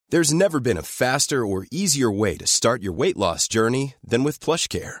There's never been a faster or easier way to start your weight loss journey than with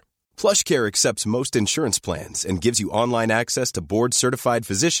PlushCare. PlushCare accepts most insurance plans and gives you online access to board-certified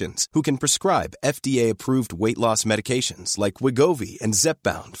physicians who can prescribe FDA-approved weight loss medications like Wegovy and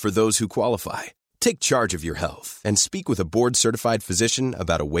Zepbound for those who qualify. Take charge of your health and speak with a board-certified physician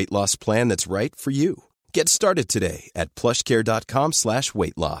about a weight loss plan that's right for you. Get started today at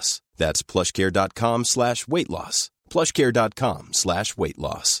plushcare.com/weight loss. That's plushcare.com/weight loss. plushcare.com/weight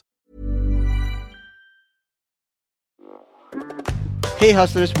loss. Hey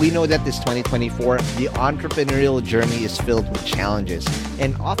hustlers, we know that this 2024, the entrepreneurial journey is filled with challenges.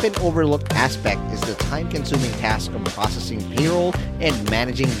 An often overlooked aspect is the time-consuming task of processing payroll and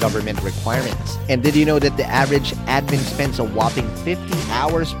managing government requirements. And did you know that the average admin spends a whopping 50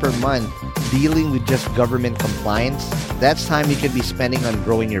 hours per month dealing with just government compliance? That's time you could be spending on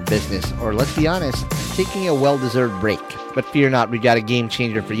growing your business, or let's be honest, taking a well-deserved break. But fear not, we got a game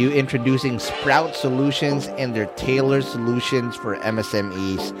changer for you. Introducing Sprout Solutions and their tailored solutions for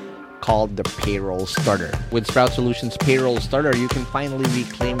MSMEs called the Payroll Starter. With Sprout Solutions Payroll Starter, you can finally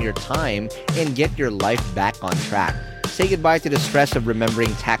reclaim your time and get your life back on track. Say goodbye to the stress of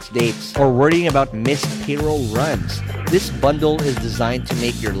remembering tax dates or worrying about missed payroll runs. This bundle is designed to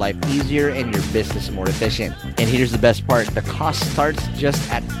make your life easier and your business more efficient. And here's the best part. The cost starts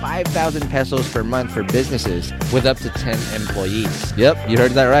just at 5,000 pesos per month for businesses with up to 10 employees. Yep, you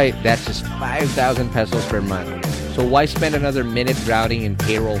heard that right. That's just 5,000 pesos per month. So why spend another minute drowning in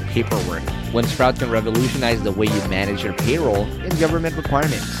payroll paperwork when Sprout can revolutionize the way you manage your payroll and government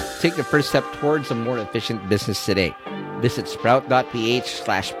requirements? Take the first step towards a more efficient business today. Visit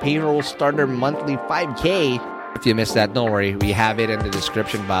sprout.ph/payroll starter monthly 5K. If you missed that, don't worry. We have it in the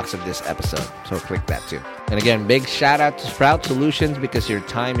description box of this episode. So click that too. And again, big shout out to Sprout Solutions because your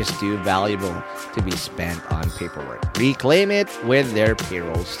time is too valuable to be spent on paperwork. Reclaim it with their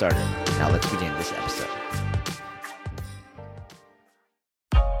Payroll Starter. Now let's begin this episode.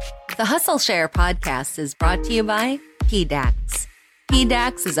 The Hustle Share podcast is brought to you by PDAX.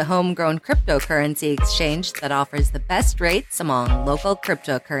 PDAX is a homegrown cryptocurrency exchange that offers the best rates among local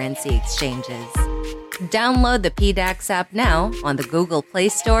cryptocurrency exchanges. Download the PDAX app now on the Google Play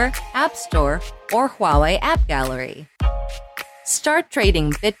Store, App Store, or Huawei App Gallery. Start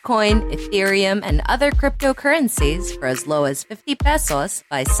trading Bitcoin, Ethereum, and other cryptocurrencies for as low as 50 pesos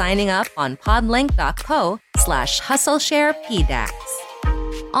by signing up on podlink.co/hustlesharepdax.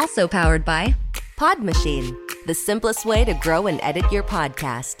 Also powered by Podmachine, the simplest way to grow and edit your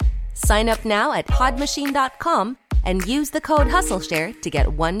podcast. Sign up now at podmachine.com and use the code HustleShare to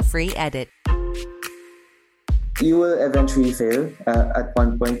get one free edit. You will eventually fail. At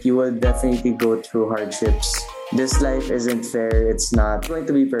one point, you will definitely go through hardships. This life isn't fair. It's not going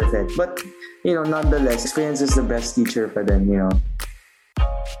to be perfect. But, nonetheless, experience is the best teacher for them,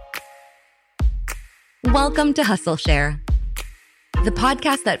 Welcome to Hustle Share, the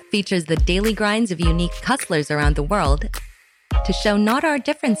podcast that features the daily grinds of unique hustlers around the world to show not our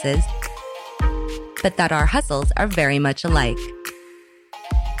differences, but that our hustles are very much alike.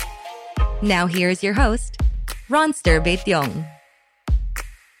 Now here's your host, Ronster Baetiong.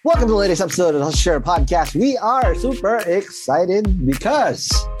 Welcome to the latest episode of the Hustle Share podcast. We are super excited because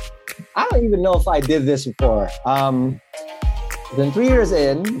I don't even know if I did this before. Then 3 years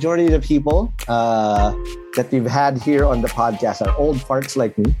in, majority of the people that we've had here on the podcast are old farts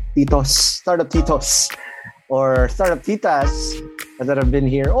like me, titos, startup titos, or startup titas that have been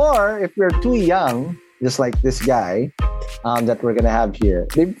here. Or if you're too young, just like this guy that we're going to have here,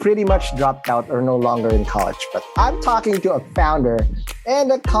 they pretty much dropped out or no longer in college. But I'm talking to a founder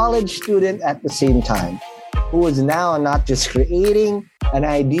and a college student at the same time who is now not just creating an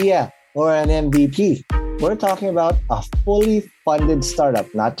idea or an MVP. We're talking about a fully funded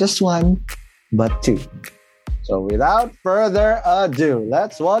startup, not just one, but two. So without further ado,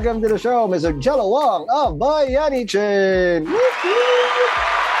 let's welcome to the show, Mr. Jello Wong of Bayanichen.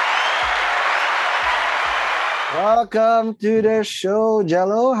 Welcome to the show,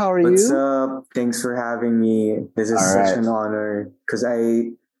 Jello. How are you? What's up? Thanks for having me. This is such an honor because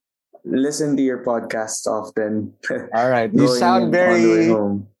I listen to your podcast often. All right. You sound very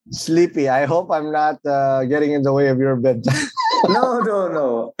sleepy. I hope I'm not getting in the way of your bedtime.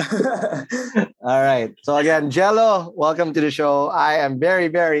 No. All right. So again, Jello, welcome to the show. I am very,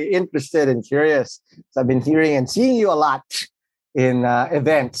 very interested and curious. So I've been hearing and seeing you a lot in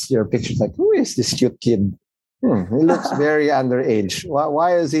events. Your pictures like, who is this cute kid? He looks very underage.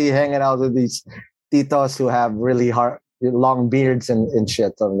 Why is he hanging out with these titos who have really long beards and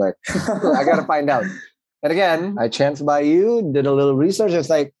shit? I'm like, I got to find out. And again, I chanced by you, did a little research.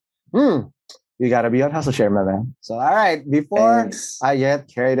 It's like, You got to be on Hustle Share, my man. So, all right, before Thanks. I get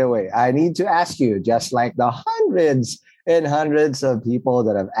carried away, I need to ask you, just like the hundreds and hundreds of people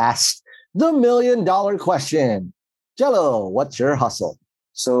that have asked the $1 million question. Jello, what's your hustle?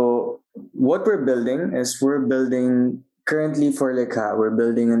 So what we're building is currently for Lekha, we're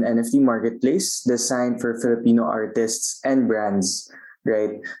building an NFT marketplace designed for Filipino artists and brands,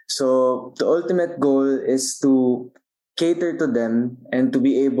 right? So the ultimate goal is to cater to them and to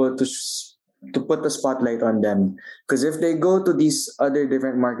be able to put the spotlight on them. Because if they go to these other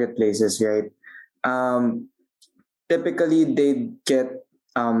different marketplaces, right, typically they get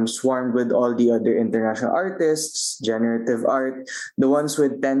swarmed with all the other international artists, generative art, the ones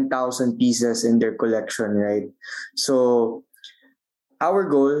with 10,000 pieces in their collection, right? So our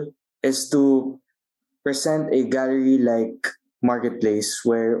goal is to present a gallery-like marketplace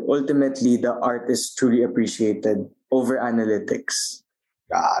where ultimately the art is truly appreciated over analytics.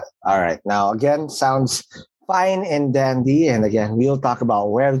 Got it. All right. Now, again, sounds fine and dandy. And again, we'll talk about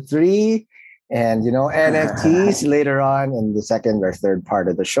Web3 and, NFTs later on in the second or third part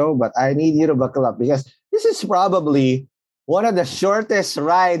of the show. But I need you to buckle up because this is probably one of the shortest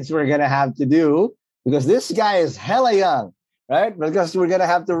rides we're going to have to do because this guy is hella young, right? Because we're going to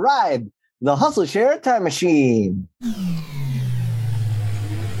have to ride the Hustle Share Time Machine.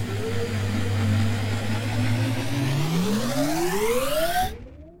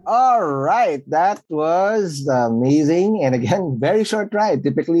 All right, that was amazing, and again, very short ride.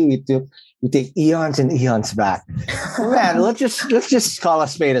 Typically, we take eons and eons back. Man, let's just call a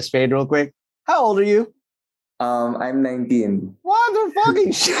spade real quick. How old are you? I'm 19. What the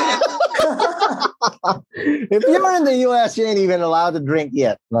fucking shit? If you're in the US, you ain't even allowed to drink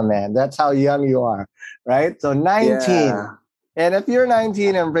yet, my man. That's how young you are, right? So 19, Yeah. and if you're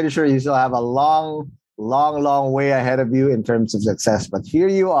 19, I'm pretty sure you still have a long way ahead of you in terms of success. But here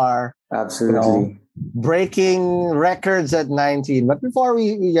you are, Absolutely. breaking records at 19. But before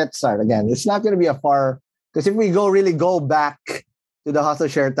we get started, again, it's not going to be a far, because if we go back to the Hustle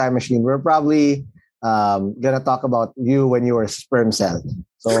Share Time Machine, we're probably going to talk about you when you were a sperm cell.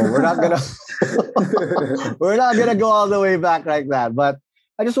 So we're not going to go all the way back like that. But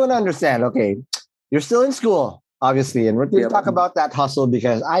I just want to understand, okay, you're still in school, obviously, and we're going to talk about that hustle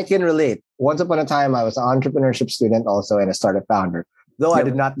because I can relate. Once upon a time, I was an entrepreneurship student also and a startup founder, though I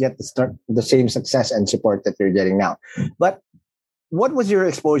did not get the same success and support that you're getting now. But what was your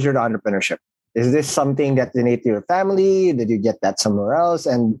exposure to entrepreneurship? Is this something that's innate to your family? Did you get that somewhere else?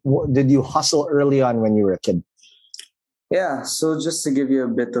 And did you hustle early on when you were a kid? Yeah, so just to give you a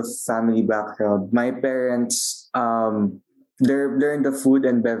bit of family background, my parents, they're in the food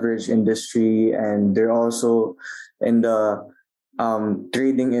and beverage industry, and they're also in the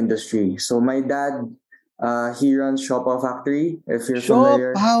trading industry. So my dad, he runs Shopao Factory, if you're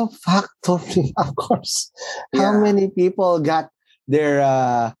familiar. Shopao Factory, of course. Yeah. How many people got their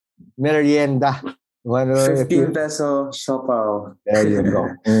merienda? 15 peso Shopao. There you go.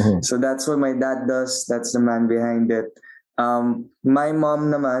 Mm-hmm. So that's what my dad does. That's the man behind it. My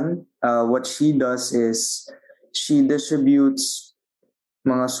mom naman, what she does is she distributes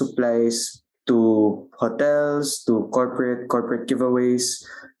mga supplies to hotels, to corporate giveaways.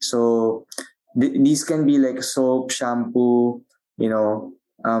 So these can be like soap, shampoo,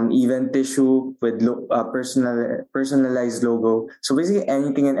 even tissue with personalized logo. So basically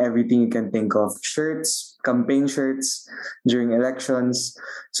anything and everything you can think of. Shirts, campaign shirts during elections.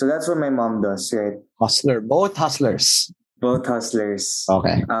 So that's what my mom does, right? Both hustlers. Both hustlers.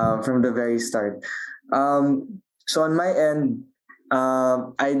 Okay. From the very start. So on my end,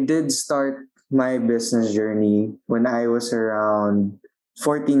 I did start my business journey when I was around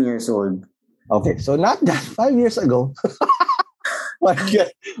 14 years old. Okay, so not that 5 years ago.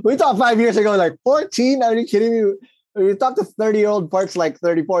 We thought 5 years ago, like 14? Are you kidding me? You talk to 30-year-old parts like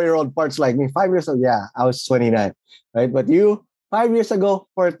 34-year-old parts like me. 5 years ago, yeah, I was 29, right? But you, 5 years ago,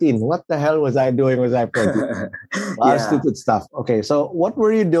 14. What the hell was I doing? Was I 14? A lot of stupid stuff. Okay, so what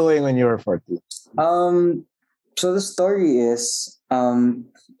were you doing when you were 14? So the story is,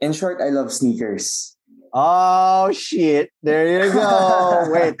 in short, I love sneakers. Oh, shit. There you go.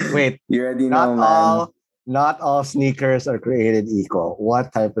 Wait. You already know, man. Not all sneakers are created equal.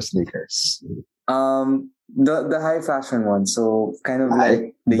 What type of sneakers? The high fashion one. So kind of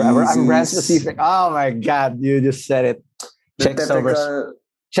like the Yeezys. I'm brand specific. Oh my God, you just said it.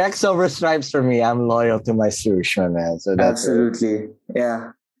 Checks over stripes for me. I'm loyal to my swoosh, man. So that's absolutely.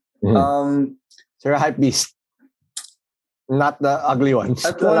 Yeah. Mm-hmm. So you're a hype beast. Not the ugly ones.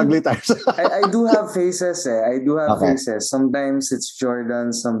 The ugly types. I do have faces. I do have faces. Sometimes it's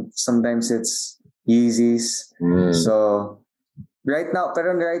Jordan. Sometimes it's Yeezys. So right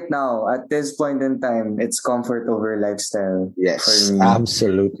now, at this point in time, it's comfort over lifestyle Yes, for me.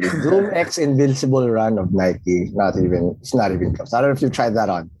 absolutely. Zoom X Invincible Run of Nike. It's not even close. I don't know if you've tried that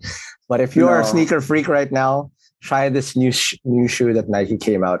on. But if you're a No. sneaker freak right now, try this new shoe that Nike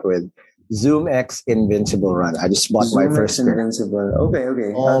came out with. Zoom X Invincible Run. I just bought my Zoom first is pair. invincible.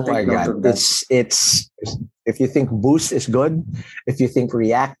 Okay. Oh I'll my take note god. of that. It's if you think Boost is good, if you think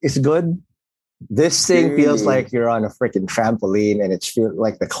React is good, this thing feels Really? like you're on a freaking trampoline and it's feel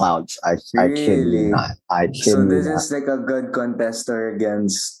like the clouds. I kid you Really? not. I kid So you this not. is like a good contester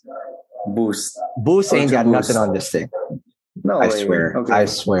against Boost. Boost ain't got Ultra nothing Boost. on this thing. No I way. swear. Okay. I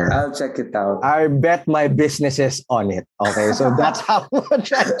swear. I'll check it out. I bet my businesses on it. Okay, so that's how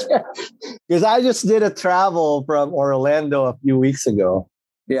much I care. Because I just did a travel from Orlando a few weeks ago.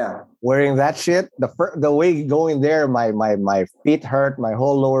 Yeah. Wearing that shit, the way going there, my feet hurt, my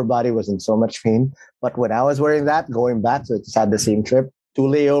whole lower body was in so much pain. But when I was wearing that, going back, so it's had the same trip, 2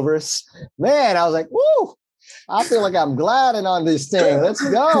 layovers, man, I was like, woo! I feel like I'm gliding on this thing. Let's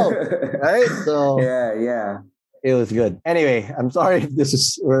go, right? So yeah. it was good. Anyway, I'm sorry if this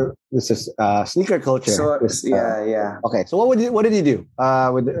is sneaker culture. So This, yeah. Okay, so what did you do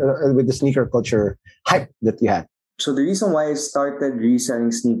with the sneaker culture hype that you had? So the reason why I started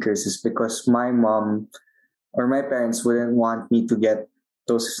reselling sneakers is because my mom or my parents wouldn't want me to get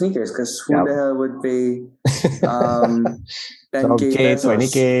those sneakers because who Yep. the hell would pay 10K 12K, pesos?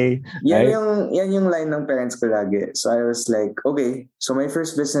 20K. Yan right? yung line ng parents ko lagi. So I was like, okay. So my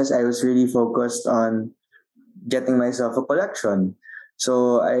first business, I was really focused on getting myself a collection.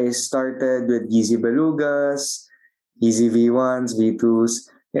 So I started with Yeezy Belugas, Yeezy V1s, V2s,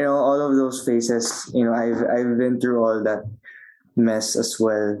 all of those phases. I've been through all that mess as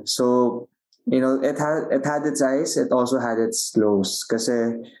well. So, it had its highs, it also had its lows.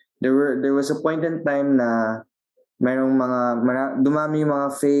 Kasi there was a point in time na dumami yung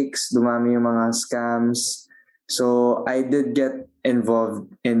mga fakes, dumami yung mga scams. So I did get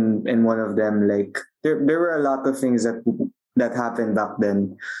involved in one of them. Like there were a lot of things that happened back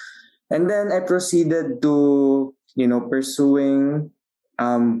then. And then I proceeded to, pursuing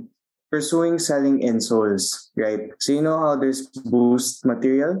selling insoles, right? So you know how there's Boost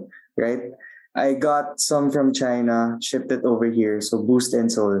material, right? I got some from China, shipped it over here. So Boost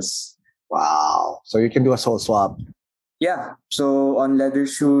insoles. Wow. So you can do a soul swap. Yeah. So on leather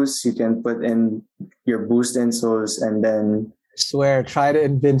shoes, you can put in your Boost insoles and then I swear, try the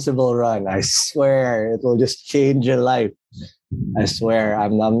Invincible Run. I swear, it will just change your life. I swear,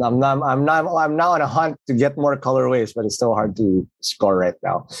 I'm now on a hunt to get more colorways, but it's so hard to score right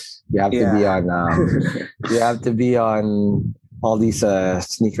now. You have to be on. You have to be on all these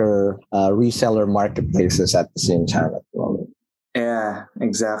sneaker reseller marketplaces at the same time at the moment. Yeah,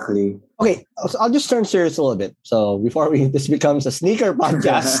 exactly. Okay, so I'll just turn serious a little bit. So before this becomes a sneaker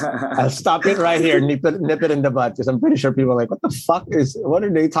podcast, I'll stop it right here, nip it in the bud, because I'm pretty sure people are like, what are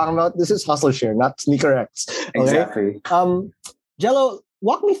they talking about? This is Hustle Share, not Sneaker X. Okay? Exactly. Jello,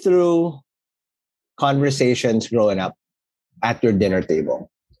 walk me through conversations growing up at your dinner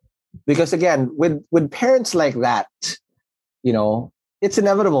table. Because again, with parents like that, it's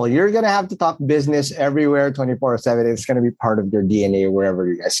inevitable. You're going to have to talk business everywhere 24/7. It's going to be part of your DNA wherever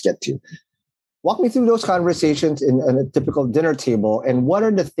you guys get to. Walk me through those conversations in a typical dinner table. And what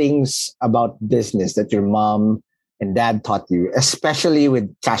are the things about business that your mom and dad taught you, especially with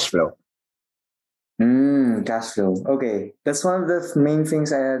cash flow? Cash flow. Okay. That's one of the main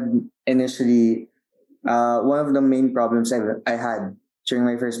things I had initially. One of the main problems I had during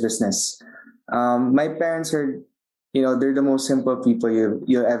my first business. My parents are, they're the most simple people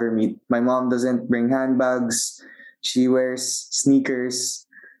you'll ever meet. My mom doesn't bring handbags. She wears sneakers.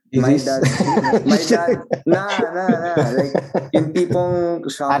 My dad, nah. Like, yung tipong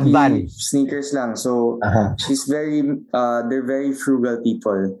Shopee sneakers lang. So, she's they're very frugal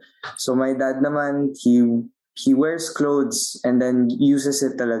people. So, my dad naman, he wears clothes and then uses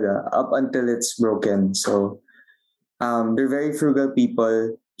it talaga up until it's broken. So, they're very frugal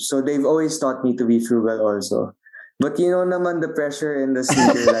people. So, they've always taught me to be frugal also. But naman the pressure in the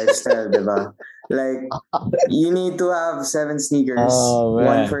sneaker lifestyle, diba? Like, you need to have 7 sneakers,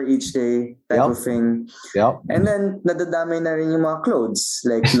 one for each day type of thing. Yep. And then, nadadamay na rin yung mga clothes,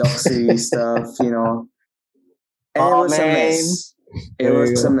 like luxury stuff, And it was a mess. It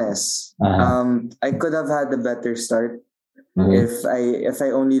was a mess. I could have had a better start if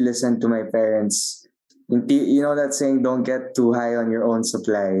I only listened to my parents. You know that saying, don't get too high on your own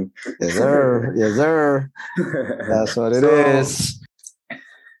supply. Yes, sir. Yes, sir. That's what it is.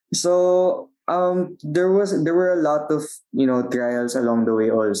 So, there were a lot of, trials along the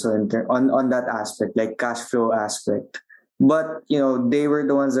way also on that aspect, like cash flow aspect. But, they were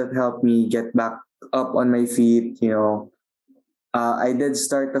the ones that helped me get back up on my feet. I did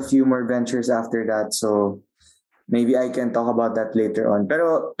start a few more ventures after that, so maybe I can talk about that later on.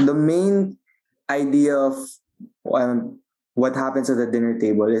 Pero the main idea of what happens at the dinner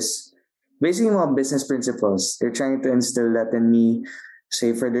table is basically mga business principles. They're trying to instill that in me.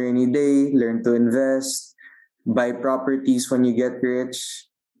 Save for the rainy day, learn to invest, buy properties when you get rich.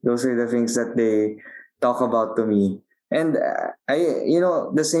 Those are the things that they talk about to me. And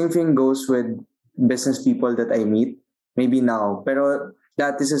the same thing goes with business people that I meet. Maybe now. Pero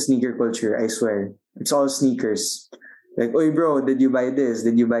that is a sneaker culture, I swear. It's all sneakers. Like, oy bro, did you buy this?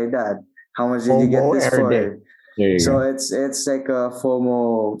 Did you buy that? How much did you get this for? So it's like a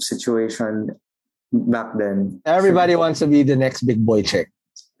FOMO situation back then. Everybody wants to be the next big boy chick.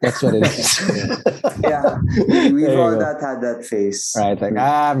 That's what it is. Yeah. We've all had that phase. Right. Like,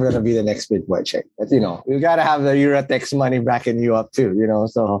 I'm going to be the next big boy chick. But, you got to have the Eurotex money backing you up too,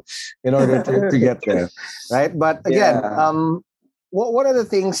 so in order to get there. Right. But again, what are the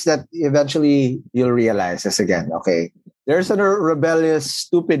things that eventually you'll realize is, again, okay, there's a rebellious,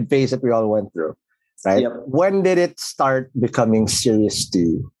 stupid phase that we all went through. Right. Yep. When did it start becoming serious to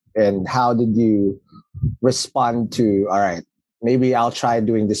you? And how did you respond to, all right, maybe I'll try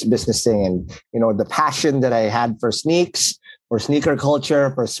doing this business thing, and the passion that I had for sneaks, for sneaker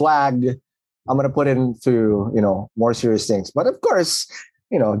culture, for swag, I'm gonna put into more serious things. But of course,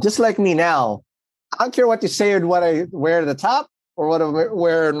 just like me now, I don't care what you say or what I wear at the top or what I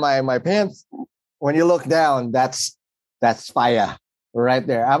wear in my pants. When you look down, that's fire right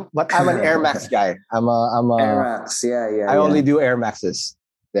there. But I'm an Air Max guy. I'm a Air Max. Yeah. I only do Air Maxes.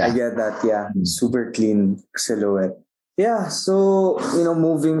 Yeah. I get that. Yeah, super clean silhouette. Yeah, so,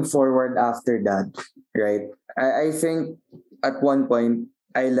 moving forward after that, right? I think at one point,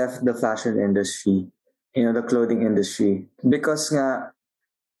 I left the fashion industry, the clothing industry. Because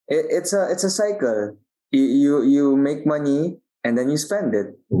it's a cycle. You make money and then you spend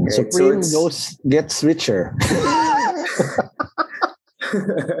it. Right? Supreme gets richer.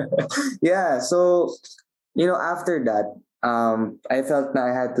 Yeah, so, after that, I felt that I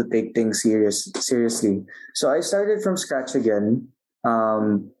had to take things seriously. So I started from scratch again.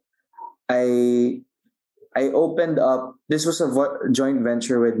 I opened up. This was a joint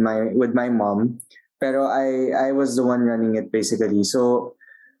venture with my mom, pero I was the one running it basically. So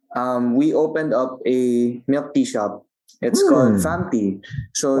we opened up a milk tea shop. It's called Fam Tea.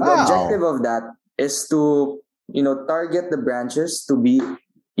 So the objective of that is to target the branches to be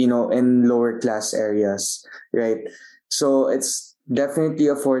in lower class areas, right? So it's definitely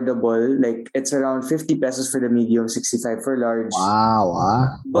affordable. Like, it's around 50 pesos for the medium, 65 for large.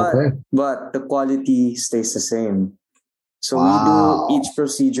 Wow. But the quality stays the same. So we do each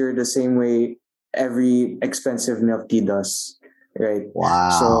procedure the same way every expensive milk tea does. Right? Wow.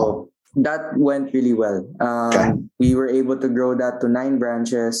 So that went really well. We were able to grow that to 9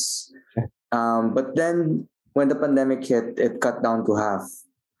 branches. But then when the pandemic hit, it cut down to half.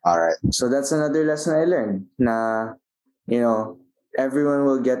 All right. So that's another lesson I learned. Everyone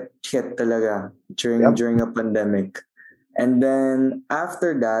will get hit talaga during a pandemic. And then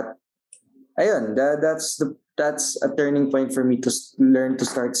after that, that's a turning point for me to learn to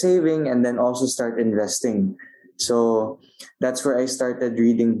start saving and then also start investing. So that's where I started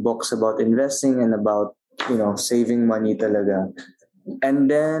reading books about investing and about, saving money talaga. And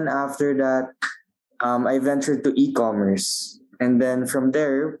then after that, I ventured to e-commerce. And then from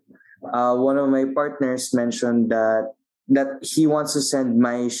there, one of my partners mentioned that he wants to send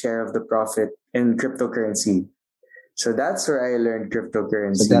my share of the profit in cryptocurrency. So that's where I learned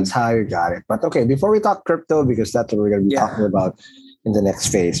cryptocurrency. So that's how you got it. But okay, before we talk crypto, because that's what we're going to be talking about in the next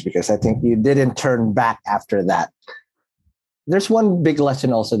phase, because I think you didn't turn back after that. There's one big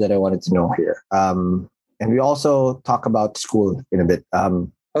lesson also that I wanted to know here. And we also talk about school in a bit.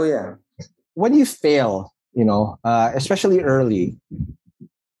 When you fail, especially early,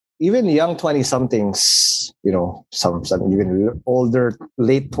 even young 20-somethings, some even older,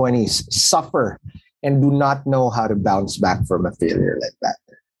 late 20s suffer and do not know how to bounce back from a failure like that.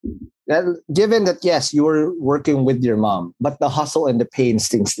 Given that, yes, you were working with your mom, but the hustle and the pain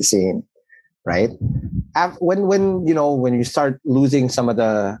stings the same, right? When you start losing some of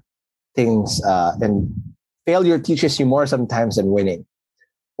the things, and failure teaches you more sometimes than winning.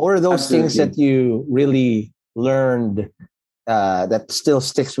 Or those things that you really learned that still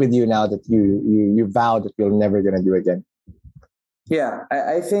sticks with you now that you vow that you're never gonna do again? Yeah,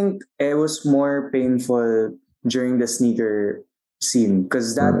 I think it was more painful during the sneaker scene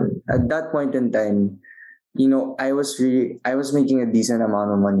because at that point in time, I was making a decent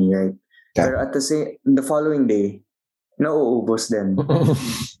amount of money, right? Yeah. But at the following day, nauubos din.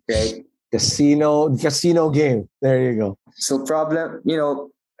 Right? Casino game. There you go. So problem,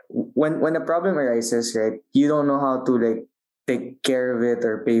 when a problem arises, right, you don't know how to like take care of it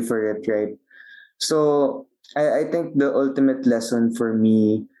or pay for it, right? So I think the ultimate lesson for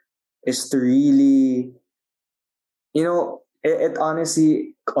me is to really, it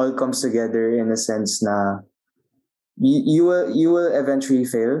honestly all comes together in a sense na you will eventually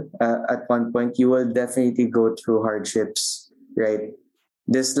fail at one point. You will definitely go through hardships, right?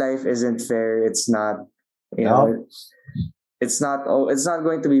 This life isn't fair. It's not, it's not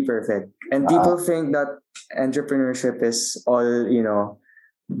going to be perfect. And people think that entrepreneurship is all,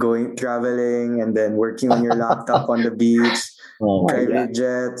 going traveling and then working on your laptop on the beach, private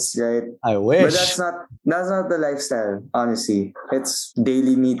jets, right? I wish. But that's not the lifestyle, honestly. It's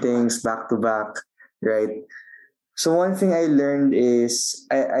daily meetings back to back, right? So one thing I learned is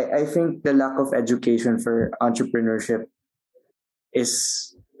I think the lack of education for entrepreneurship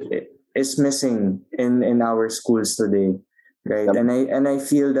is missing in our schools today, right? Yep. And I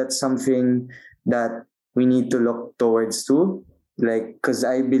feel that's something that we need to look towards too, like, because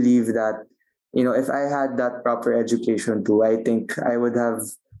I believe that if I had that proper education too, I think I would have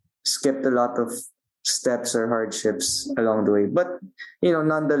skipped a lot of steps or hardships along the way. But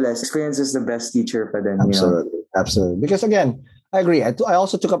nonetheless, experience is the best teacher for them. Absolutely. Because again, I agree. I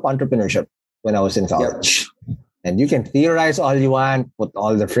also took up entrepreneurship when I was in college. Yep. And you can theorize all you want, put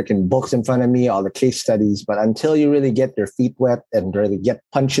all the freaking books in front of me, all the case studies, but until you really get your feet wet and really get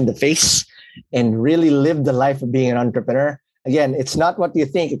punched in the face and really live the life of being an entrepreneur, again, it's not what you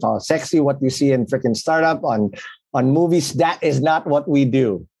think. It's all sexy, what you see in freaking startup on movies. That is not what we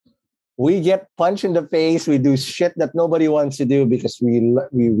do. We get punched in the face. We do shit that nobody wants to do because we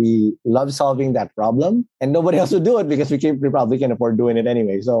love solving that problem, and nobody else will do it because we probably can afford doing it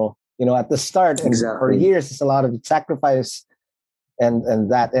anyway. So, at the start and for years, it's a lot of sacrifice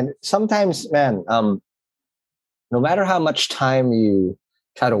and that. And sometimes, man, no matter how much time you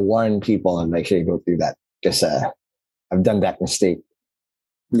try to warn people and like, hey, go through that, because I've done that mistake.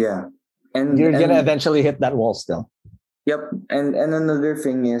 Yeah. And you're going to eventually hit that wall still. Yep. And another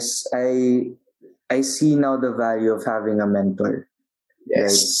thing is I see now the value of having a mentor.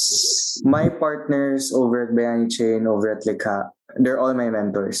 Yes. Right? My partners over at Bayani Chain, over at Likha, they're all my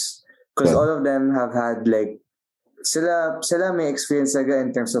mentors. Because all of them have had like sila may experience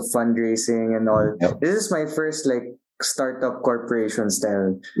in terms of fundraising and all. Yep. This is my first like startup corporation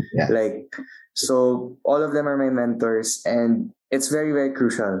style. Yeah. Like, so all of them are my mentors, and it's very, very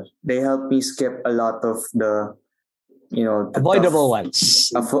crucial. They help me skip a lot of the avoidable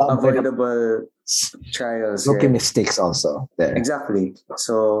ones. Avoidable trials. Rookie mistakes also there. Exactly.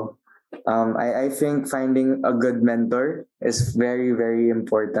 So I think finding a good mentor is very, very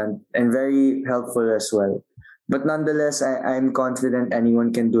important and very helpful as well. But nonetheless, I'm confident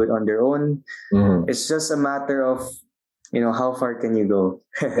anyone can do it on their own. Mm-hmm. It's just a matter of, how far can you go?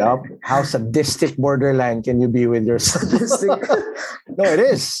 Yep. How sadistic borderline can you be with yourself? No, it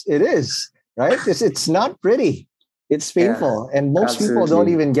is. It is. Right? It's not pretty. It's painful. Yeah, and most people don't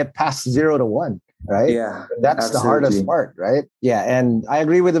even get past 0 to 1. Right? Yeah. That's the hardest part, right? Yeah. And I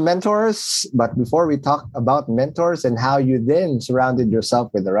agree with the mentors. But before we talk about mentors and how you then surrounded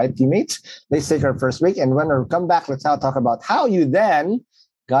yourself with the right teammates, let's take our first break. And when we come back, let's now talk about how you then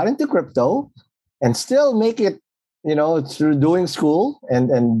got into crypto and still make it, through doing school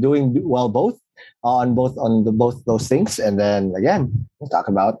and doing well both those things. And then again, we'll talk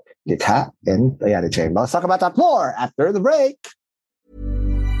about Likha and Bayani Chain. Let's talk about that more after the break.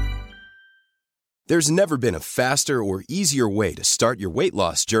 There's never been a faster or easier way to start your weight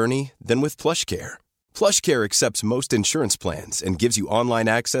loss journey than with PlushCare. PlushCare accepts most insurance plans and gives you online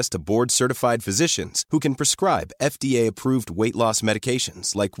access to board-certified physicians who can prescribe FDA-approved weight loss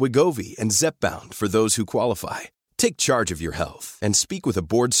medications like Wegovy and Zepbound for those who qualify. Take charge of your health and speak with a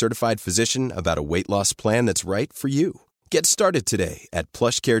board-certified physician about a weight loss plan that's right for you. Get started today at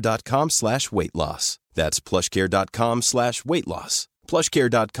plushcare.com/weight loss. That's plushcare.com/weight loss.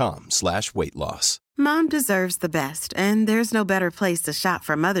 plushcare.com/weight loss. Mom deserves the best, and there's no better place to shop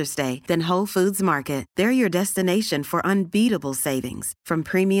for Mother's Day than Whole Foods Market. They're your destination for unbeatable savings, from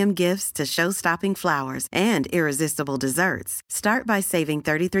premium gifts to show-stopping flowers and irresistible desserts. Start by saving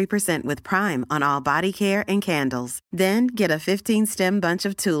 33% with Prime on all body care and candles. Then get a 15-stem bunch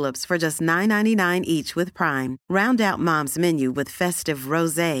of tulips for just $9.99 each with Prime. Round out Mom's menu with festive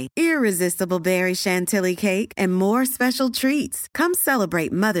rosé, irresistible berry chantilly cake, and more special treats. Come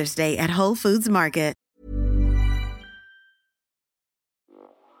celebrate Mother's Day at Whole Foods Market.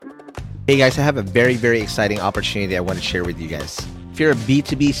 Hey guys, I have a very, very exciting opportunity I want to share with you guys. If you're a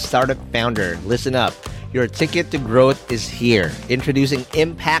B2B startup founder, listen up. Your ticket to growth is here. Introducing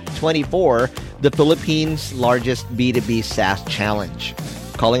Impact 24, the Philippines' largest B2B SaaS challenge.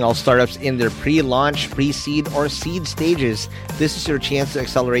 Calling all startups in their pre-launch, pre-seed, or seed stages, this is your chance to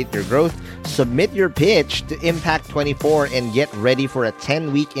accelerate your growth. Submit your pitch to Impact 24 and get ready for a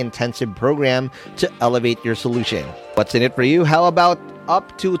 10-week intensive program to elevate your solution. What's in it for you? How about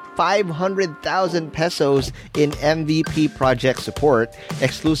up to 500,000 pesos in MVP project support,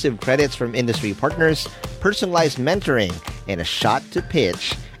 exclusive credits from industry partners, personalized mentoring, and a shot to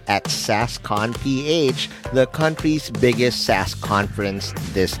pitch at SaaSCon PH, the country's biggest SaaS conference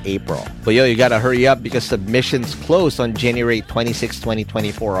this April. But you gotta hurry up because submissions close on January 26,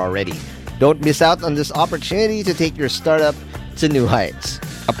 2024 already. Don't miss out on this opportunity to take your startup to new heights.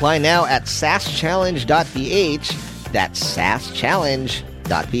 Apply now at saaschallenge.ph. That's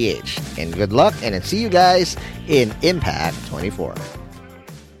saaschallenge.ph. And good luck, and I'll see you guys in Impact 24.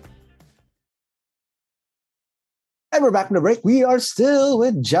 And we're back from the break. We are still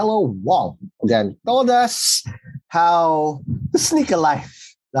with Jello Wong. Again, told us how the sneaker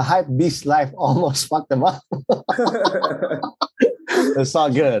life, the hype beast life almost fucked him up. It's all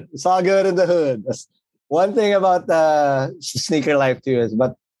good. It's all good in the hood. That's one thing about the sneaker life too is,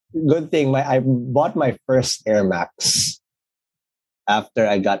 but good thing, I bought my first Air Max after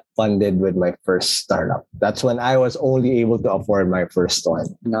I got funded with my first startup. That's when I was only able to afford my first one.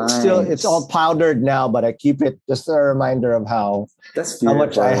 Nice. Still, it's all powdered now, but I keep it just a reminder of how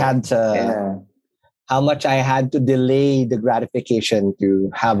much I had to delay the gratification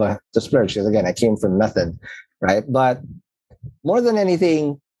to have to splurge. Because again, I came from nothing, right? But more than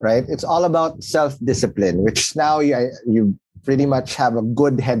anything, right, it's all about self-discipline, which now you pretty much have a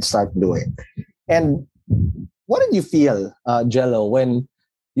good head start doing. And what did you feel, Jello, when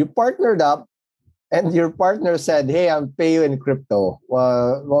you partnered up and your partner said, "Hey, I'll pay you in crypto"?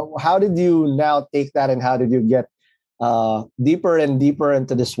 How did you now take that, and how did you get deeper and deeper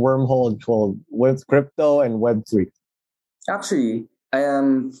into this wormhole called Web crypto and Web3? Actually,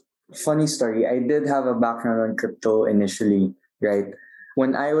 funny story. I did have a background on crypto initially, right?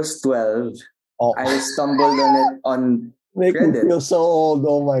 When I was 12, I stumbled on it on Make Reddit. me feel so old.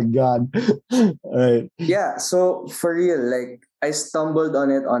 Oh my God. All right. Yeah, so for real, like I stumbled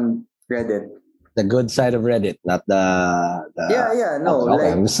on it on Reddit. The good side of Reddit, not the I'm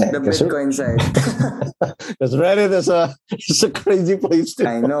saying, the Bitcoin side. Because Reddit is a crazy place to.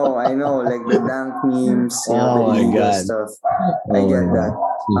 I know, like the dank memes, the illegal stuff. I get that.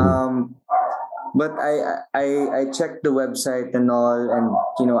 Mm-hmm. But I checked the website and all, and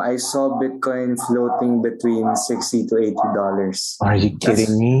I saw Bitcoin floating between $60 to $80. Are you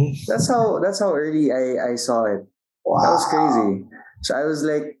kidding me? That's how early I saw it. Wow. That was crazy. So I was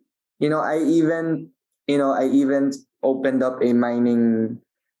like, I even opened up a mining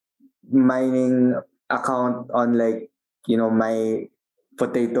account on my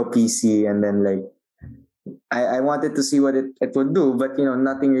potato PC, and then I wanted to see what it would do, but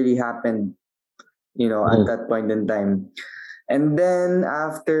nothing really happened. At that point in time. And then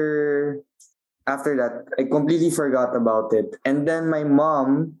after that, I completely forgot about it. And then my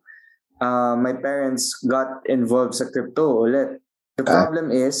mom, my parents got involved sa crypto ulit. The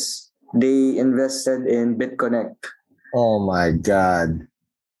problem is they invested in BitConnect. Oh my God.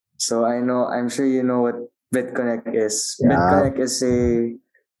 So I'm sure you know what BitConnect is. Yeah. BitConnect is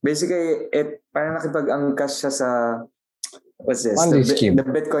basically it parang nakipag-angkas siya sa what's this? The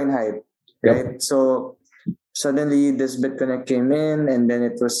Bitcoin hype. Right. Yep. So suddenly this BitConnect came in, and then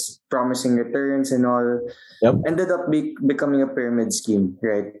it was promising returns and all. Yep. Ended up becoming a pyramid scheme,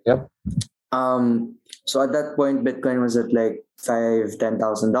 right? Yep. So at that point, Bitcoin was at like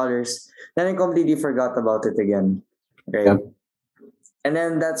 $5,000-$10,000. Then I completely forgot about it again, right? Yep. And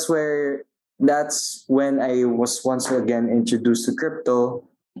then that's when I was once again introduced to crypto.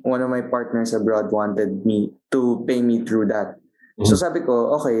 One of my partners abroad wanted me to pay me through that. So sabi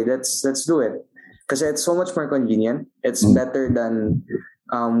ko, okay, let's do it. Kasi it's so much more convenient. It's better than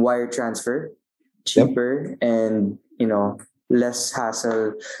wire transfer, cheaper, and less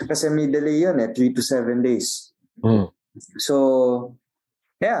hassle. Kasi may delay yun 3 to 7 days. So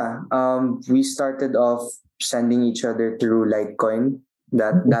yeah, we started off sending each other through Litecoin,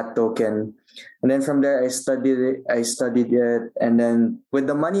 that token. And then from there I studied it, and then with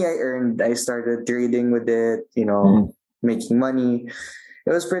the money I earned, I started trading with it, making money.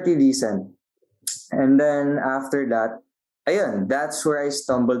 It was pretty decent. And then after that, that's where I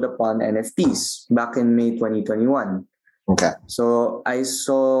stumbled upon NFTs back in May 2021. Okay. So I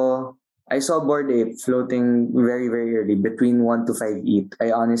saw Bored Ape floating very, very early, between 1 to 5 ETH. I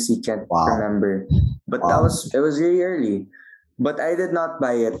honestly can't remember. But it was really early. But I did not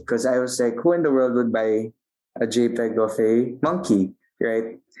buy it because I was like, who in the world would buy a JPEG of a monkey,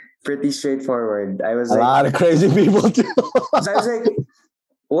 right? Pretty straightforward. I was A lot of crazy people too. so I was like,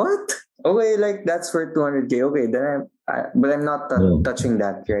 what? Okay, like that's for 200K. Okay, then but I'm not touching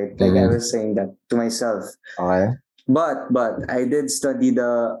that, right? Like I was saying that to myself. Okay. But I did study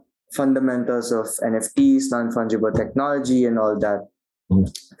the fundamentals of NFTs, non-fungible technology, and all that.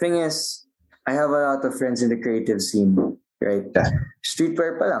 Thing is, I have a lot of friends in the creative scene, right?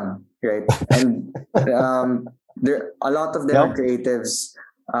 Streetwear pa lang, right? And there a lot of them are creatives.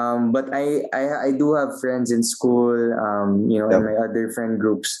 But I do have friends in school, in my other friend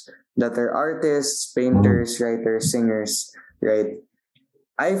groups that are artists, painters, writers, singers, right?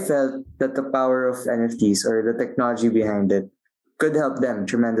 I felt that the power of NFTs or the technology behind it could help them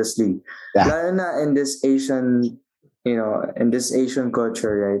tremendously. Lalo na in this Asian, in this Asian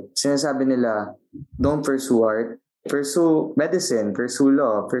culture, right? Sinasabi nila, don't pursue art, pursue medicine, pursue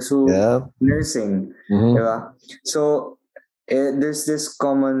law, pursue nursing. Diba? So, there's this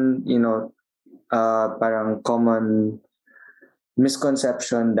common, parang common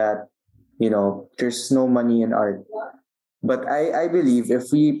misconception that, there's no money in art. But I believe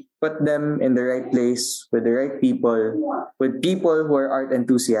if we put them in the right place with the right people, with people who are art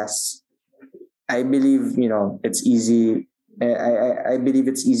enthusiasts, I believe, it's easy. I believe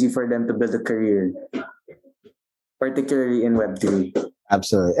it's easy for them to build a career, particularly in Web3.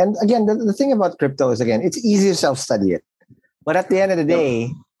 Absolutely. And again, the thing about crypto is, again, it's easy to self-study it. But at the end of the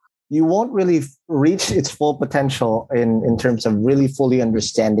day, you won't really reach its full potential in terms of really fully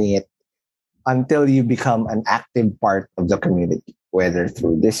understanding it until you become an active part of the community, whether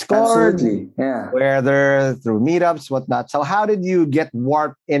through Discord, whether through meetups, whatnot. So how did you get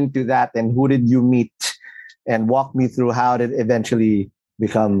warped into that, and who did you meet? And walk me through how did it eventually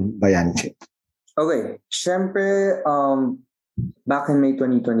become Bayani Chain? Okay, syempre, back in May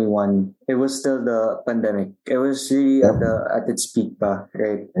 2021, it was still the pandemic. It was really at its peak pa,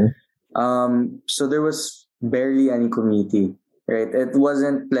 right? So there was barely any community, right? It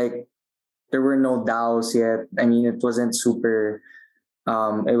wasn't like there were no DAOs yet. I mean, it wasn't super.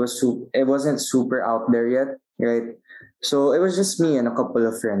 It wasn't super out there yet, right? So it was just me and a couple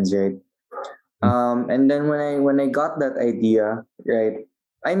of friends, right? And then when I got that idea, right,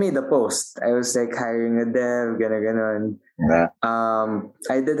 I made a post. I was like hiring a dev, ganon.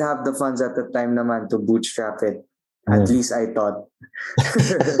 I did have the funds at the time naman to bootstrap it. At least I thought.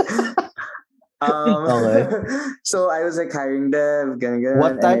 So I was like hiring dev, ganon.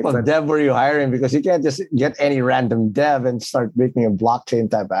 What type of dev were you hiring? Because you can't just get any random dev and start making a blockchain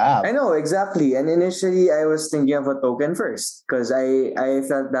type of app. I know, exactly. And initially I was thinking of a token first because I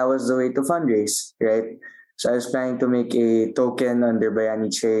felt that was the way to fundraise, right? So I was planning to make a token under Bayani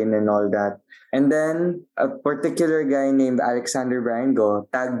Chain and all that. And then a particular guy named Alexander Briango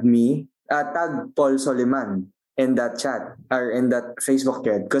tagged Paul Soliman in that chat or in that Facebook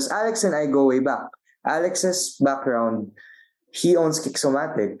thread. Because Alex and I go way back. Alex's background, he owns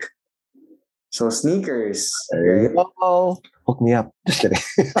Kixomatic. So sneakers. There you go. Hook me up. Just kidding.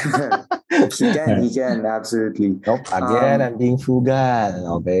 He can, absolutely. Nope. Again, I'm being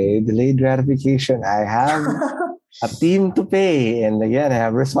frugal. Okay. Delayed gratification. I have a team to pay. And again, I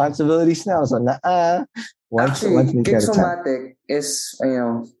have responsibilities now. So, once Kixomatic is,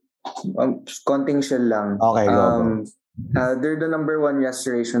 konting shell lang. Okay, go. They're the number one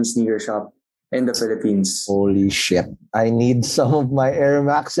restoration sneaker shop in the Philippines. Holy shit. I need some of my Air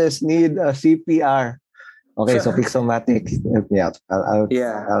Maxes need a CPR. Okay, so Pixomatic, help me out. I'll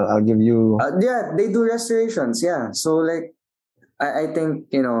give you... they do restorations, yeah. So like, I think,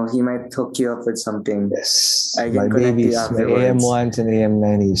 he might hook you up with something. Yes. I my babies, my AM1s and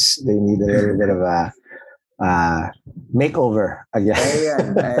AM90s, they need a little bit of a makeover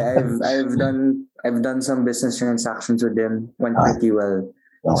again. I've done some business transactions with them. Went pretty well.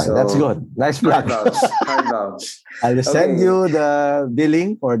 Okay, so, that's good. Nice plug. Hard vouch. I'll just send you the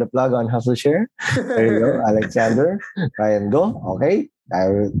billing or the plug on Hustle Share. There you go, Alexander. Try and go. Okay. I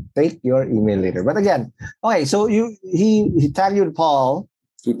will take your email later. But again, okay, so he tagged you to Paul.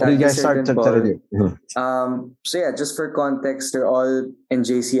 What did you guys start to do? So yeah, just for context, they're all in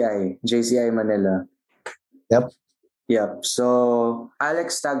JCI Manila. Yep. So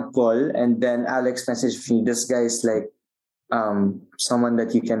Alex tagged Paul, and then Alex messaged me. This guy is like someone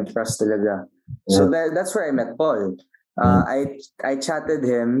that you can trust talaga. So that's where I met Paul. I chatted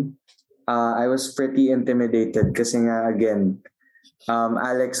him. I was pretty intimidated kasi nga again,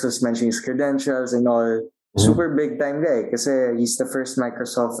 Alex was mentioning his credentials and all. Super big time guy kasi he's the first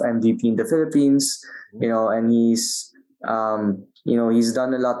Microsoft MVP in the Philippines, and he's he's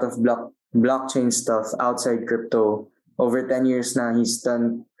done a lot of blockchain stuff outside crypto over 10 years now, he's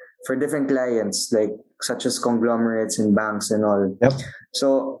done for different clients, like such as conglomerates and banks and all. Yep.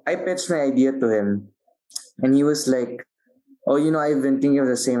 So I pitched my idea to him, and he was like, "Oh, I've been thinking of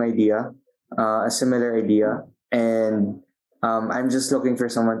the same idea, a similar idea, and I'm just looking for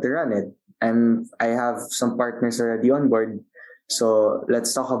someone to run it. I have some partners already on board, so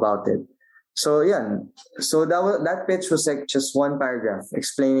let's talk about it." So yeah, so that pitch was like just one paragraph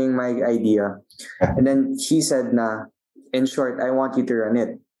explaining my idea, and then he said, "Na, in short, I want you to run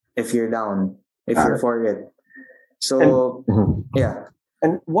it if you're down, if you're for it." So yeah.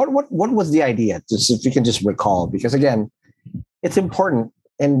 And what was the idea? Just if you can just recall, because again, it's important,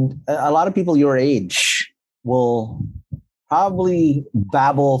 and a lot of people your age will probably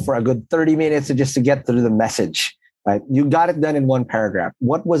babble for a good 30 minutes just to get through the message. Right? You got it done in one paragraph.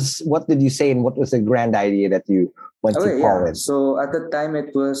 What did you say, and what was the grand idea that you went to call it? So at the time, it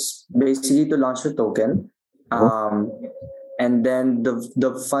was basically to launch a token, and then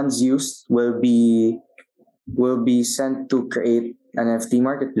the funds used will be sent to create an NFT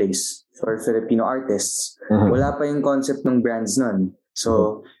marketplace for Filipino artists. Wala pa yung concept ng brands nun.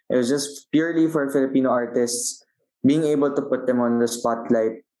 So it was just purely for Filipino artists, being able to put them on the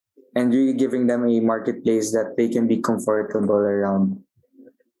spotlight and really giving them a marketplace that they can be comfortable around.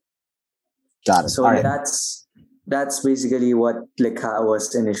 Got it. So that's basically what Likha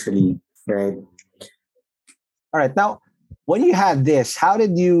was initially, right? All right. Now, when you had this, how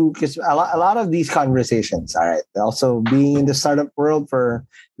did you? Because a lot of these conversations, all right. Also, being in the startup world, for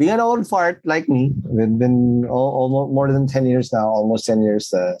being an old fart like me, we've been almost more than 10 years now, almost 10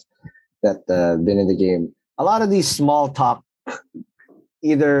 years that been in the game. A lot of these small talk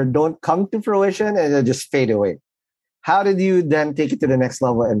either don't come to fruition and they just fade away. How did you then take it to the next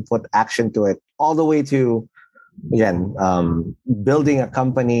level and put action to it, all the way to, again, building a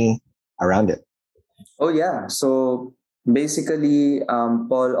company around it? Oh yeah. So basically,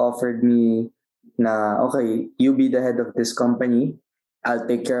 Paul offered me na, okay, you be the head of this company. I'll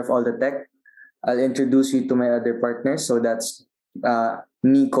take care of all the tech. I'll introduce you to my other partners. So that's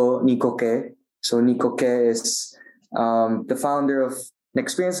Nico Ke. So Nico Ke is the founder of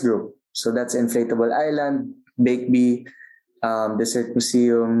Experience Group. So that's Inflatable Island, Bakeby, Desert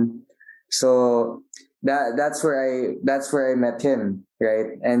Museum. So that's where I met him,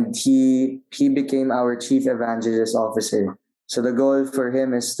 right? And he became our chief evangelist officer. So the goal for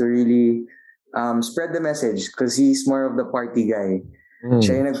him is to really spread the message, because he's more of the party guy.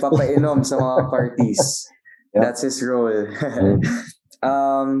 Siya yung nagpapainom sa mga parties. Yep. That's his role.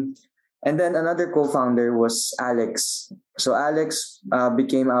 And then another co-founder was Alex. So Alex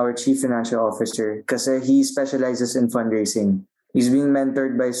became our chief financial officer because he specializes in fundraising. He's being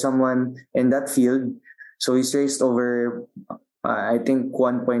mentored by someone in that field. So he's raised over, I think,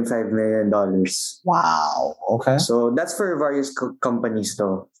 $1.5 million. Wow. Okay. So that's for various companies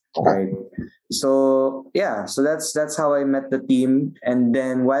though. Okay. Right? So yeah, so that's how I met the team. And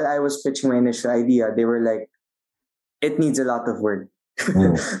then while I was pitching my initial idea, they were like, it needs a lot of work.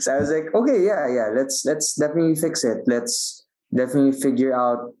 So I was like, okay, yeah, let's definitely fix it. Let's definitely figure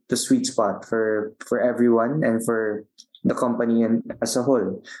out the sweet spot for everyone and for the company and as a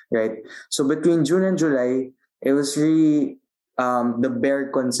whole, right? So between June and July, it was really the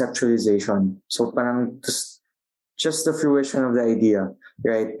bare conceptualization. So parang just the fruition of the idea,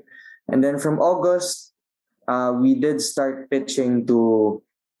 right? And then from August, we did start pitching to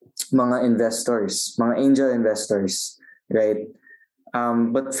mga investors, mga angel investors, right?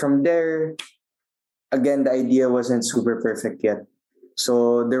 But from there, again, the idea wasn't super perfect yet.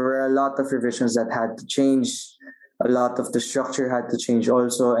 So there were a lot of revisions that had to change. A lot of the structure had to change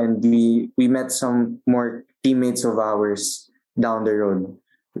also. And we met some more teammates of ours down the road,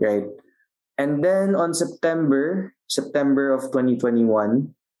 right? And then on September of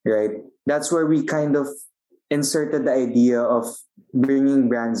 2021, right? That's where we kind of inserted the idea of bringing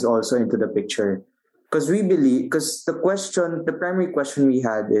brands also into the picture. Because the primary question we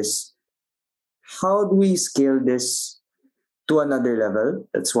had is, how do we scale this to another level?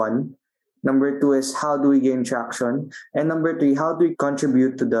 That's one. Number two is, how do we gain traction? And number three, how do we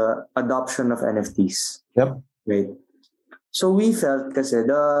contribute to the adoption of NFTs? Yep. Right. So we felt kasi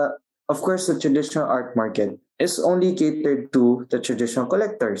of course, the traditional art market is only catered to the traditional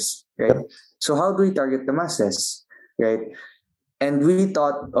collectors, right? Yep. So how do we target the masses, right? And we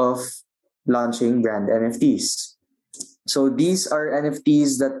thought of launching brand NFTs. So these are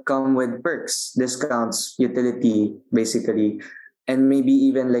NFTs that come with perks, discounts, utility, basically, and maybe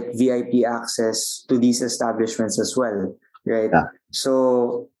even like VIP access to these establishments as well, right? Yeah.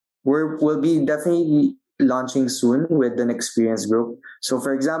 So we'll be definitely launching soon with an Experience Group. So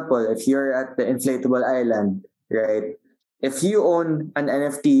for example, if you're at the Inflatable Island, right? if you own an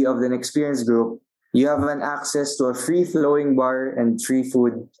NFT of the Nexperience Group, you have an access to a free flowing bar and free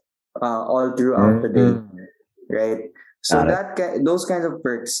food all throughout the day, right? So those kinds of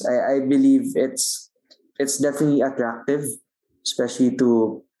perks, I believe it's definitely attractive, especially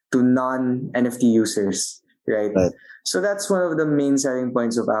to non-NFT users, right? So that's one of the main selling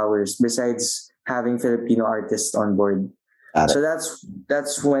points of ours, besides having Filipino artists on board. So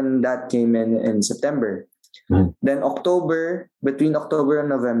that's when that came in September. Then between October and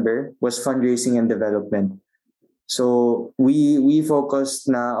November was fundraising and development. So we focused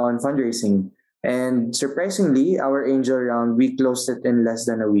na on fundraising. And surprisingly, our angel round, we closed it in less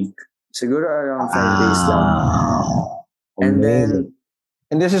than a week. Siguro around 5 days lang. And then...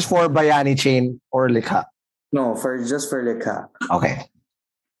 And this is for Bayani Chain or Likha? No, just for Likha. Okay.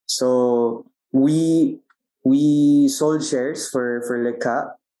 So we sold shares for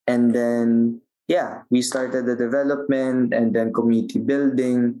Likha, and then we started the development and then community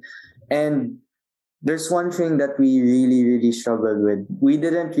building. And there's one thing that we really, really struggled with. We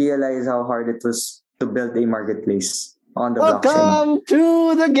didn't realize how hard it was to build a marketplace on the blockchain. Welcome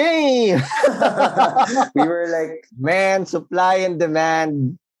to the game. We were like, man, supply and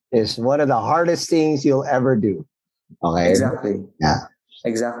demand is one of the hardest things you'll ever do. Okay. Exactly. Yeah.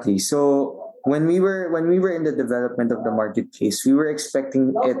 Exactly. So when we were in the development of the marketplace, we were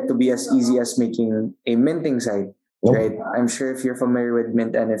expecting it to be as easy as making a minting site. Right? I'm sure if you're familiar with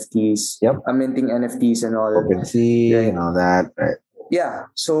mint NFTs, minting NFTs and all. OpenSea, right? And all that. Right. Yeah.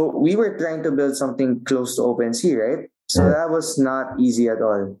 So we were trying to build something close to OpenSea, right? So that was not easy at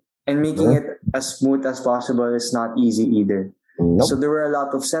all. And making it as smooth as possible is not easy either. So there were a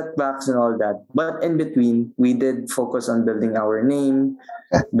lot of setbacks and all that. But in between, we did focus on building our name,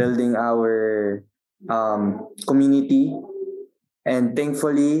 building our community. And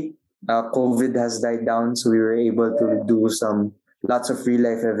thankfully, COVID has died down. So we were able to do lots of real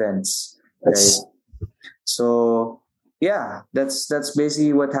life events. Right? So yeah, that's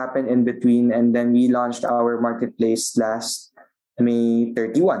basically what happened in between. And then we launched our marketplace last May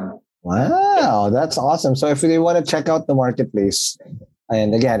 31. Wow, that's awesome. So if they want to check out the marketplace,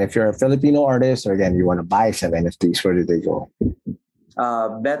 and again, if you're a Filipino artist or again, you want to buy some NFTs, where do they go?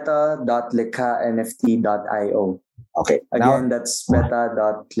 beta.likhanft.io. Okay. Again, that's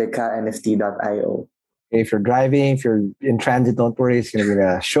beta.likhanft.io. If you're driving, if you're in transit, don't worry. It's going to be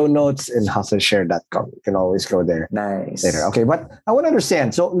the show notes in hustleshare.com. You can always go there nice. Later. Okay, but I want to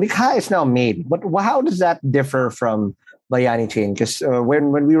understand. So Likha is now made, but how does that differ from Bayani Chain? Because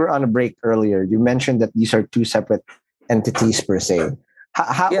when we were on a break earlier, you mentioned that these are two separate entities per se.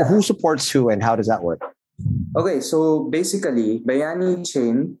 Who supports who and how does that work? Okay, so basically, Bayani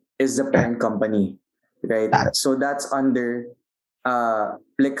Chain is the parent company, right? So that's under,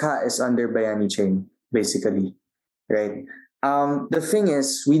 Likha is under Bayani Chain, basically, right? The thing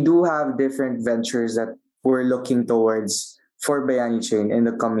is, we do have different ventures that we're looking towards for Bayani Chain in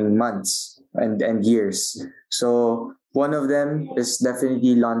the coming months and years. So one of them is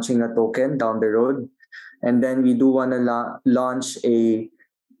definitely launching a token down the road. And then we do want to launch a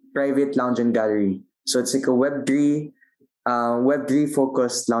private lounge and gallery. So it's like a Web3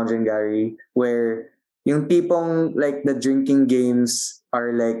 focused lounge and gallery where yung tipong like the drinking games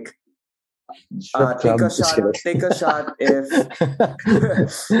are like take a shot if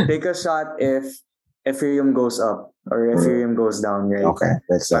Ethereum goes up or Ethereum goes down, right? Okay,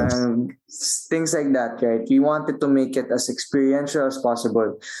 makes sense. Things like that, right? We wanted to make it as experiential as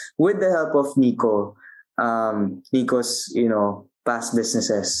possible with the help of Nico, Nico's past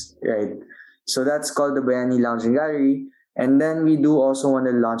businesses, right? So that's called the Bayani Lounge and Gallery, and then we do also want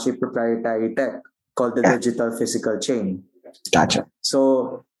to launch a proprietary tech called the Digital Physical Chain. Gotcha.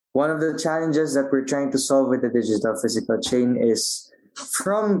 So one of the challenges that we're trying to solve with the Digital Physical Chain is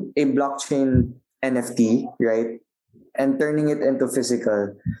from a blockchain NFT, right? And turning it into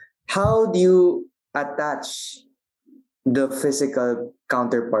physical. How do you attach the physical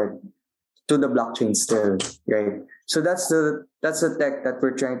counterpart to the blockchain still, right? So that's the tech that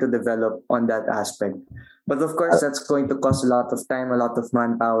we're trying to develop on that aspect. But of course, that's going to cost a lot of time, a lot of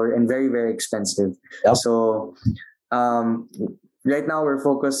manpower, and very, very expensive. Yep. So right now, we're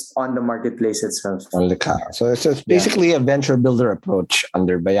focused on the marketplace itself. On Likha. So it's basically a venture builder approach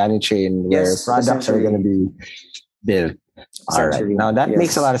under Bayani Chain where products are going to be built. All right. Now, that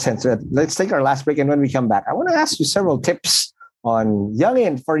makes a lot of sense. Let's take our last break. And when we come back, I want to ask you several tips on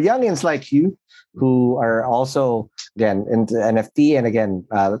youngins like you who are also, again, into NFT. And again,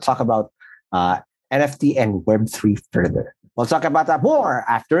 let's talk about NFT and Web3 further. We'll talk about that more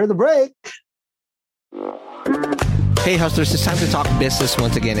after the break. Hey Hustlers, it's time to talk business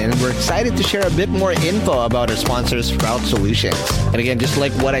once again, and we're excited to share a bit more info about our sponsor, Sprout Solutions. And again, just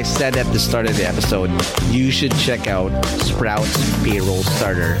like what I said at the start of the episode, you should check out Sprout's Payroll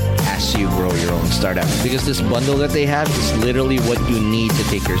Starter as you grow your own startup, because this bundle that they have is literally what you need to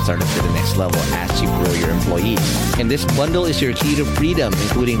take your startup to the next level as you grow your employees. And this bundle is your key to freedom,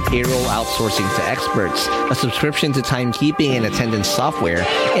 including payroll outsourcing to experts, a subscription to timekeeping and attendance software,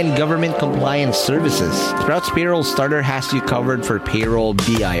 and government compliance services. Sprout's Payroll Starter has you covered for payroll,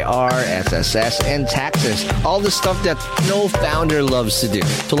 BIR, SSS, and taxes. All the stuff that no founder loves to do.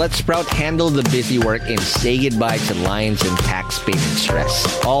 So let Sprout handle the busy work and say goodbye to lines and tax payment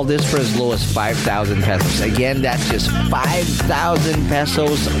stress. All this for as low as 5,000 pesos. Again, that's just 5,000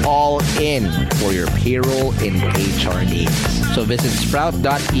 pesos all in for your payroll and HR needs. So visit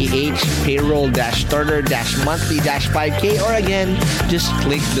sprout.ph payroll-starter-monthly-5K, or again, just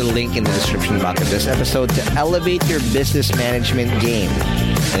click the link in the description box of this episode to elevate your business management game.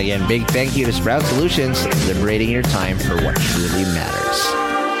 And again, big thank you to Sprout Solutions, liberating your time for what truly matters.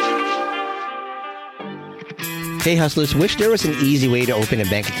 Hey Hustlers, wish there was an easy way to open a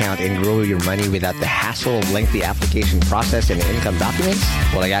bank account and grow your money without the hassle of lengthy application process and income documents?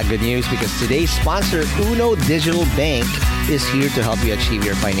 Well, I got good news, because today's sponsor, Uno Digital Bank, is here to help you achieve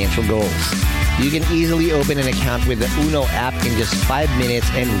your financial goals. You can easily open an account with the Uno app in just 5 minutes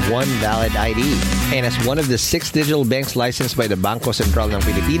and one valid ID. And as one of the 6 digital banks licensed by the Bangko Sentral ng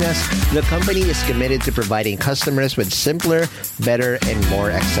Pilipinas, the company is committed to providing customers with simpler, better, and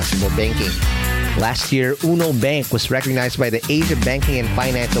more accessible banking. Last year, Uno Bank was recognized by the Asia Banking and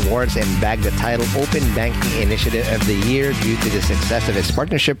Finance Awards and bagged the title Open Banking Initiative of the Year due to the success of its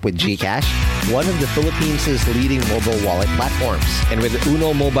partnership with GCash, one of the Philippines' leading mobile wallet platforms. And with the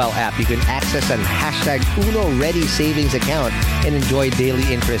Uno mobile app, you can access an hashtag Uno Ready savings account and enjoy daily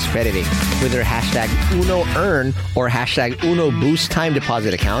interest crediting. With their hashtag Uno Earn or hashtag Uno Boost time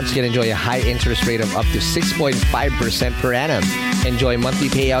deposit accounts, you can enjoy a high interest rate of up to 6.5% per annum. Enjoy monthly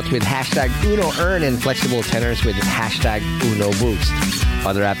payouts with hashtag Uno Earn and flexible tenors with hashtag Uno Boost.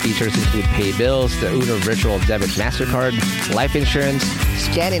 Other app features include pay bills, the Uno Virtual Debit MasterCard, life insurance,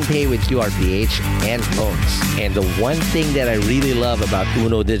 scan and pay with QRPH, and phones. And the one thing that I really love about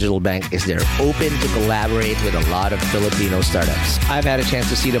Uno Digital Bank is they're open to collaborate with a lot of Filipino startups. I've had a chance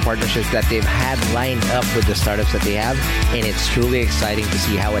to see the partnerships that they've had lined up with the startups that they have, and it's truly exciting to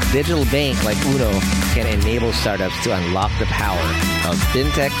see how a digital bank like Uno can enable startups to unlock the power of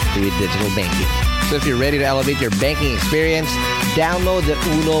fintech through digital banking. So if you're ready to elevate your banking experience, download the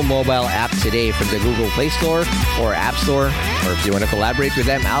Uno mobile app today from the Google Play Store or App Store. Or if you want to collaborate with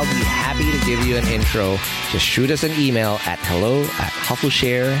them, I'll be happy to give you an intro. Just shoot us an email at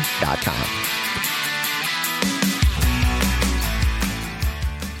hello@hustleshare.com.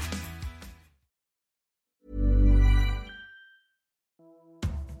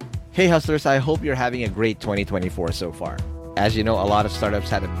 Hey Hustlers, I hope you're having a great 2024 so far. As you know, a lot of startups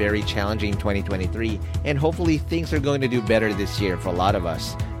had a very challenging 2023, and hopefully things are going to do better this year for a lot of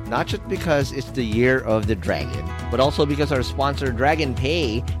us. Not just because it's the year of the dragon, but also because our sponsor Dragon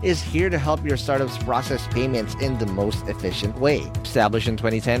Pay is here to help your startups process payments in the most efficient way. Established in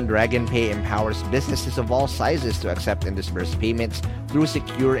 2010, Dragon Pay empowers businesses of all sizes to accept and disburse payments through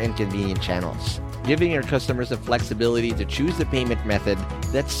secure and convenient channels, giving your customers the flexibility to choose the payment method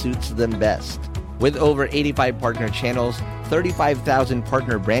that suits them best. With over 85 partner channels, 35,000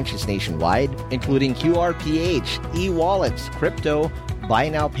 partner branches nationwide, including QRPH, e-wallets, crypto, buy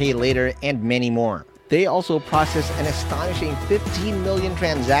now, pay later, and many more. They also process an astonishing 15 million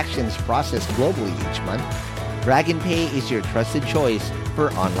transactions processed globally each month. Dragon Pay is your trusted choice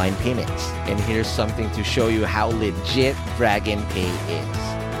for online payments. And here's something to show you how legit Dragon Pay is.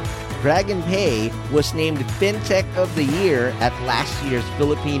 Dragon Pay was named FinTech of the Year at last year's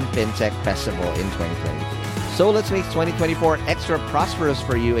Philippine FinTech Festival in 2023. So let's make 2024 extra prosperous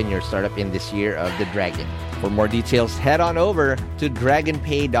for you and your startup in this year of the dragon. For more details, head on over to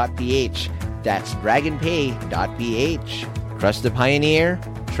dragonpay.ph. That's dragonpay.ph. Trust the pioneer.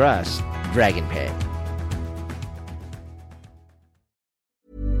 Trust Dragon Pay.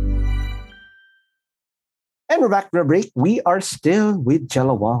 And we're back from a break. We are still with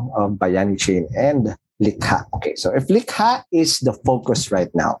Jello Wong of Bayani Chain and Likha. Okay, so if Likha is the focus right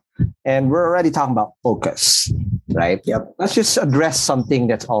now, and we're already talking about focus, right? Yep. Let's just address something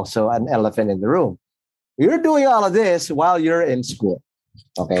that's also an elephant in the room. You're doing all of this while you're in school,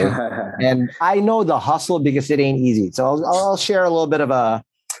 okay? And I know the hustle because it ain't easy. So I'll share a little bit of a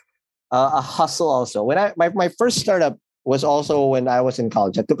hustle also. When my first startup was also when I was in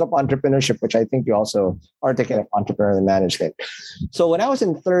college. I took up entrepreneurship, which I think you also are taking up entrepreneurial management. So when I was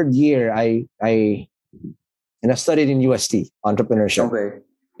in third year, I and I studied in UST, entrepreneurship. Okay.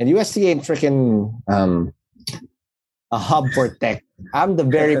 And UST ain't freaking a hub for tech. I'm the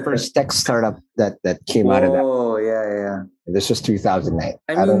very first tech startup that came out of that. Oh, yeah. This was 2009.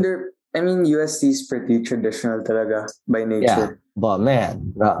 I mean, UST is pretty traditional talaga by nature. Yeah, but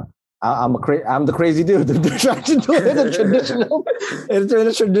man, I'm the crazy dude. They're trying to do it in a traditional, in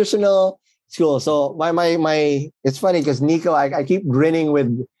a traditional school. So my it's funny because Nico, I keep grinning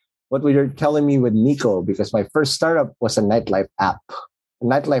with what you're telling me with Nico, because my first startup was a nightlife app, a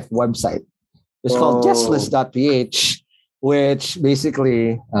nightlife website. It's called guestlist.ph, which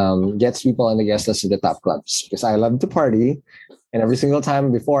basically gets people on the guest list of the top clubs, because I love to party. And every single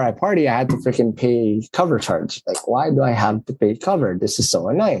time before I party, I had to freaking pay cover charge. Like, why do I have to pay cover? This is so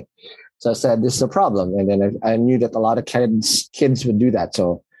annoying. So I said, this is a problem. And then I knew that a lot of kids would do that.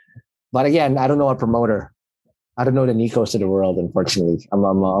 So, but again, I don't know a promoter. I don't know the Nikos of the world, unfortunately. I'm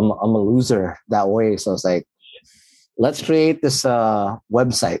a loser that way. So I was like, let's create this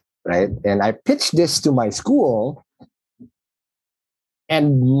website, right? And I pitched this to my school.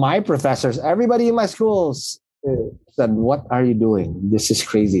 And my professors, everybody in my schools, said, what are you doing? This is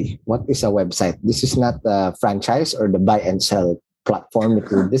crazy. What is a website? This is not the franchise or the buy and sell platform.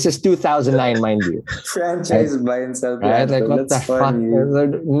 This is 2009, mind you. Franchise buy and sell platform. Right? Like, what the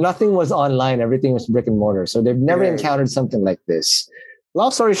fuck? Nothing was online. Everything was brick and mortar. So they've never encountered something like this. Long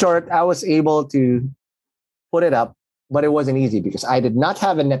story short, I was able to put it up, but it wasn't easy because I did not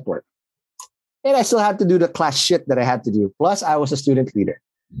have a network. And I still had to do the class shit that I had to do. Plus, I was a student leader.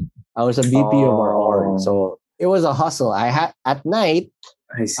 I was a VP of our org. So it was a hustle. I had at night,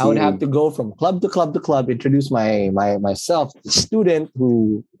 I would have to go from club to club to club, introduce myself, the student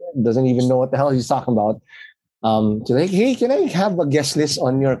who doesn't even know what the hell he's talking about. To like, hey, can I have a guest list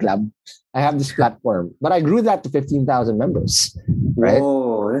on your club? I have this platform. But I grew that to 15,000 members. Right?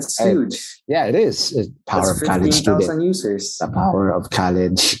 Oh, that's huge. Yeah, it is. It's the power of college students. 15,000 users. The power of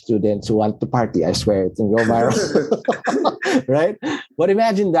college students who want to party. I swear, it can go viral. Right? But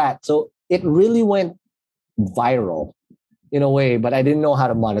imagine that. So it really went viral in a way, but I didn't know how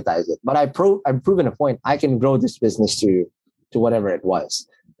to monetize it. But I've proven a point. I can grow this business to whatever it was,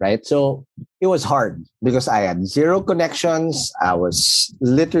 right? So it was hard because I had zero connections. I was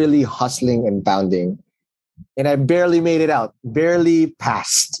literally hustling and pounding, and I barely made it out, barely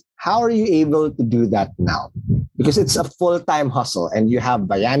passed. How are you able to do that now? Because it's a full-time hustle, and you have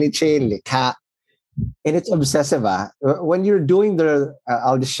Bayani Chain, Likha, and it's obsessive. When you're doing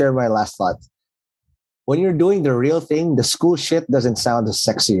I'll just share my last thought. When you're doing the real thing, the school shit doesn't sound as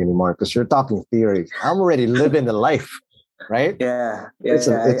sexy anymore because you're talking theory. I'm already living the life, right? Yeah. It's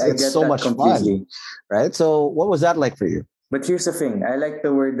so much fun, right? So what was that like for you? But here's the thing. I like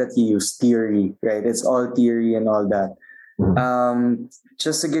the word that you use, theory, right? It's all theory and all that.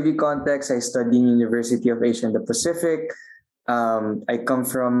 Just to give you context, I studied in University of Asia and the Pacific. I come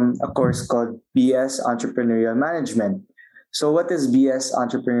from a course called BS Entrepreneurial Management. So what is BS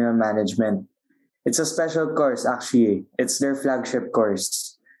Entrepreneurial Management? It's a special course, actually. It's their flagship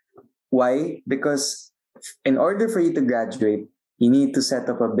course. Why? Because in order for you to graduate, you need to set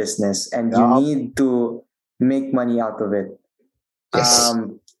up a business and you need to make money out of it. Yes.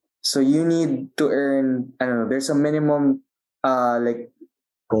 So you need to earn, I don't know, there's a minimum, like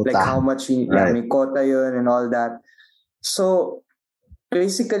how much may quota yun and all that. So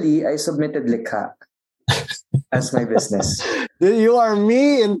basically, I submitted Likha as my business. You are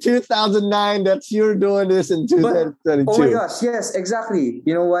me in 2009. That's you're doing this in 2022. Oh my gosh, yes, exactly.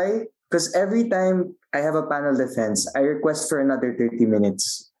 You know why? Because every time I have a panel defense, I request for another 30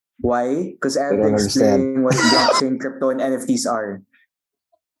 minutes. Why? Because I have to explain what blockchain, crypto, and NFTs are.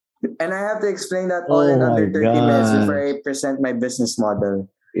 And I have to explain that all in under 30 minutes before I present my business model.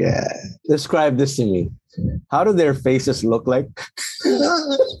 Yeah. Describe this to me. How do their faces look like?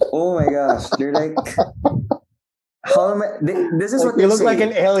 Oh my gosh. They're like... How am I? This is like, what they say. You look like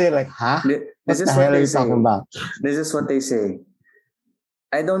an alien. Like, huh? This is what they say. Talking about? This is what they say.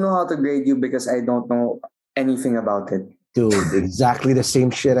 I don't know how to grade you because I don't know anything about it. Dude, exactly the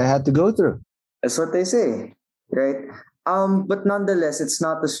same shit I had to go through. That's what they say, right? But nonetheless, it's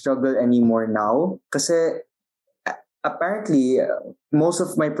not a struggle anymore now. Because apparently, most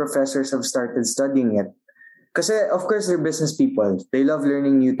of my professors have started studying it. Because, of course, they're business people. They love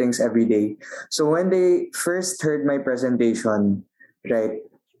learning new things every day. So when they first heard my presentation, right,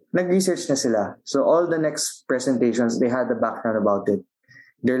 nag-research na sila. So all the next presentations, they had a background about it.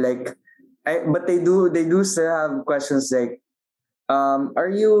 They're like, but they do still have questions like, are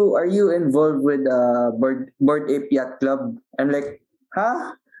you involved with Board Ape Yacht Club? I'm like,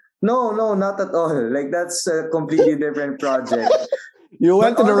 huh? No, not at all. Like, that's a completely different project. You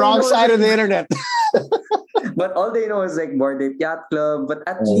went to the wrong side of the internet. But all they know is like Bored Ape Yacht Club. But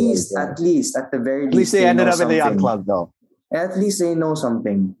at Oh, least, okay. at least, at the very At least they they ended know up in the yacht something. club, though. At least they know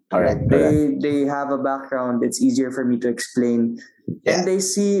something. Correct, They have a background. It's easier for me to explain, Yeah. and they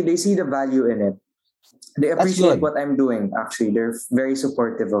see the value in it. They That's appreciate good. what I'm doing. Actually, they're very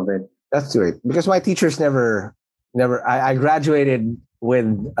supportive of it. That's great. Because my teachers never. I graduated with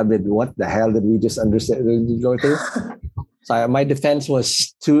a bit. What the hell did we just understand? Go through? So my defense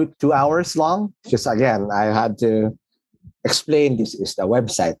was two hours long. Just again, I had to explain. This is the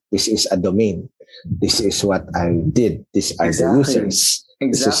website. This is a domain. This is what I did. These are the users.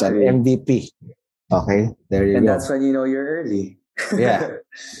 This is an Exactly. MVP. Okay, there you And go. that's when you know you're early. Yeah.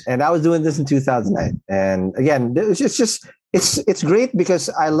 And I was doing this in 2009. And again, it's great because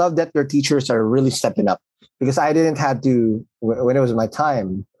I love that your teachers are really stepping up. Because I didn't have to, when it was my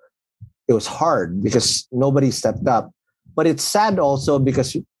time, it was hard because nobody stepped up. But it's sad also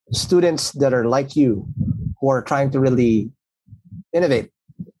because students that are like you, who are trying to really innovate,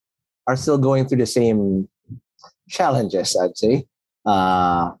 are still going through the same challenges, I'd say,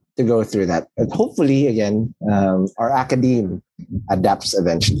 to go through that. And hopefully, again, our academe adapts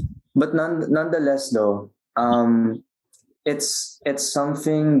eventually. But nonetheless, though, it's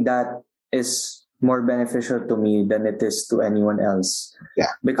something that is more beneficial to me than it is to anyone else.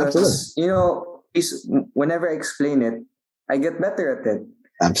 Yeah, because absolutely. whenever I explain it, I get better at it.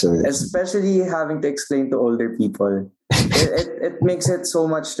 Absolutely. Especially having to explain to older people. it makes it so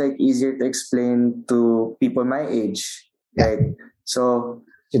much like easier to explain to people my age, Yeah. right? So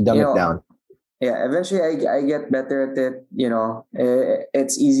To dumb it down. yeah, eventually I get better at it.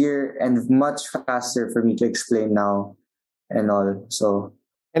 It's easier and much faster for me to explain now and all. So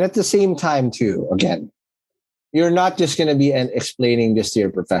And at the same time, too, again, you're not just going to be explaining this to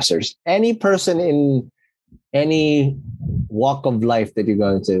your professors. Any person in any walk of life that you're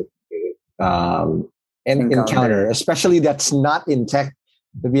going to encounter, especially that's not in tech,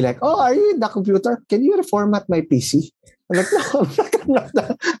 to be like, oh, are you in the computer? Can you reformat my PC? I'm like, no,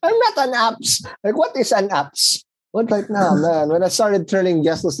 I'm not an apps. Like, what is an apps? What right now, man? When I started turning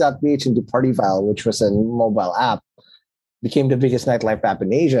guestless.ph into Party File, which was a mobile app, became the biggest nightlife app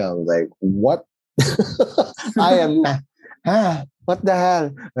in Asia. I was like, what? I am what the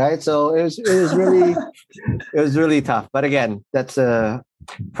hell? Right? So it was really tough. But again, that's a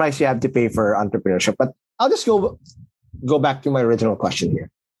price you have to pay for entrepreneurship. But I'll just go back to my original question here.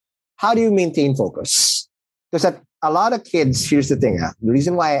 How do you maintain focus? Because a lot of kids, here's the thing. The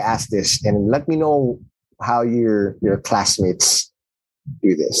reason why I asked this, and let me know how your classmates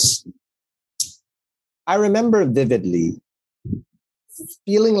do this. I remember vividly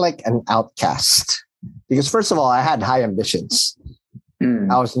feeling like an outcast because first of all, I had high ambitions.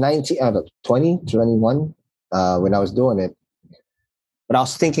 I was 20, 21 when I was doing it. But I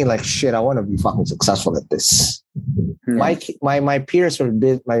was thinking like, shit, I want to be fucking successful at this. My peers were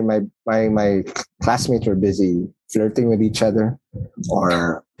busy, my classmates were busy flirting with each other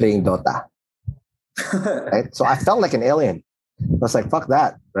or playing Dota. Right? So I felt like an alien. I was like, fuck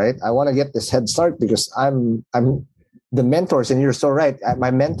that, right? I want to get this head start because I'm the mentors, and you're so right.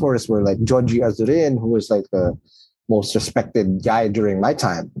 My mentors were like Georgie Azurin, who was like the most respected guy during my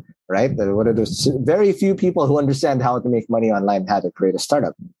time, right? One of those very few people who understand how to make money online, how to create a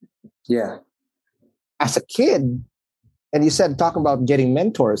startup. Yeah. As a kid, and you said talking about getting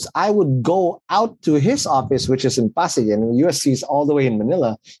mentors, I would go out to his office, which is in Pasig, and USC is all the way in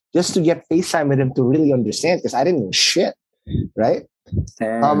Manila, just to get FaceTime with him to really understand, because I didn't know shit, right?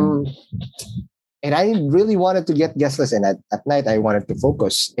 And I really wanted to get guestless, and at night I wanted to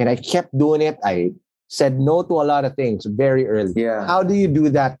focus, and I kept doing it. I said no to a lot of things very early. Yeah. How do you do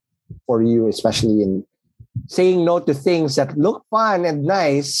that for you, especially in saying no to things that look fun and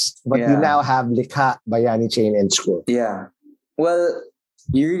nice, but you now have Likha, Bayani Chain, and school? Yeah. Well,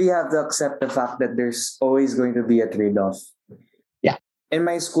 you really have to accept the fact that there's always going to be a trade-off. Yeah. In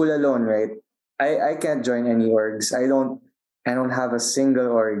my school alone, right? I can't join any orgs. I don't have a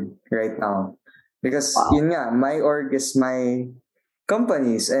single org right now. Because yun nga, my org is my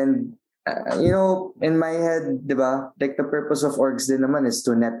companies, and in my head, diba, like the purpose of orgs din naman is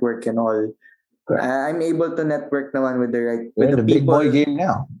to network and all. I'm able to network naman with the people. Big boy game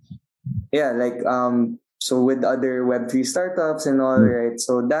now. Yeah, like so with other Web3 startups and all, right?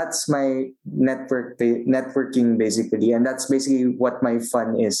 So that's my networking basically, and that's basically what my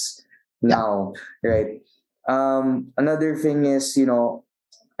fun is now, right? Another thing is,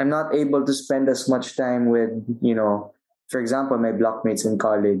 I'm not able to spend as much time with, for example, my blockmates in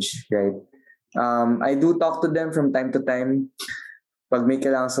college, right? I do talk to them from time to time. Pag may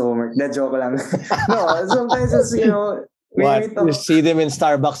kailangan sa homework. Joke lang. No, sometimes it's, you see them in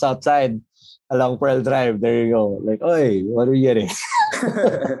Starbucks outside along Pearl Drive. There you go. Like, oi, what are you getting?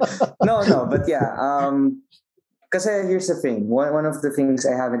 No, but yeah. Because here's the thing. One of the things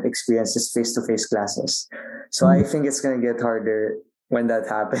I haven't experienced is face-to-face classes. So I think it's gonna get harder when that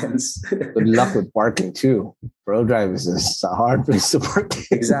happens. Good luck with parking too. Pearl Drive is a hard place to park.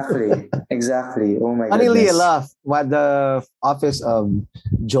 Exactly. Oh my Funnily goodness. enough, what the office of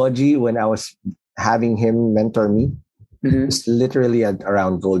Georgie, when I was having him mentor me, is literally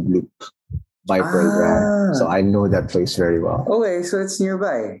around Gold Loop by Pearl Drive. So I know that place very well. Okay, so it's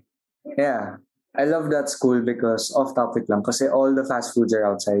nearby. Yeah. I love that school because off topic lang. Kasi all the fast foods are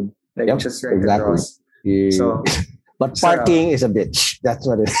outside. Like just right across. So but parking is a bitch. That's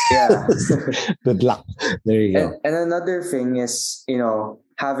what it is. Yeah. Good luck. There you go. And another thing is,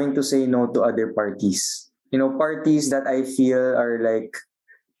 having to say no to other parties. Parties that I feel are like,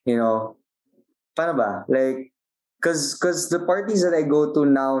 paano ba? Like, because the parties that I go to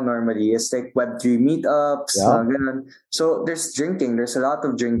now normally is like Web3 meetups. Ganun. So there's drinking. There's a lot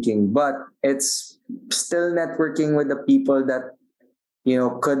of drinking. But it's still networking with the people that,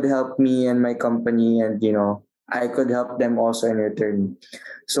 could help me and my company and, I could help them also in return.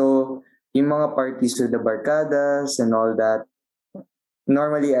 So, yung mga parties with the barcadas and all that,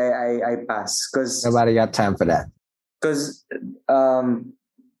 normally I pass. Cause nobody got time for that. Because,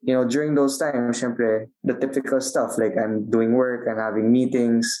 during those times, syempre, the typical stuff, like I'm doing work, I'm having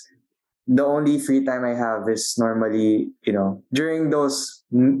meetings. The only free time I have is normally, during those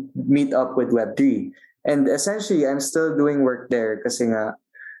meet up with Web3. And essentially, I'm still doing work there kasi nga,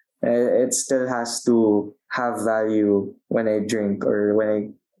 it still has to have value when I drink or when I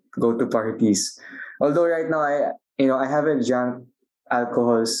go to parties. Although right now I haven't drunk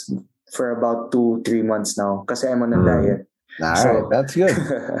alcohols for about 2-3 months now kasi I'm on a diet. All right, that's good.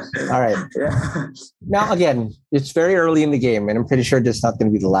 All right. Yeah. Now again, it's very early in the game, and I'm pretty sure this is not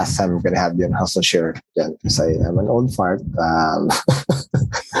going to be the last time I'm going to have you on Hustle Share again because I'm an old fart.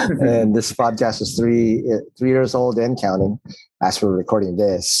 And this podcast is 3 years old and counting as we're recording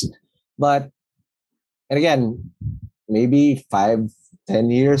this. But and again, maybe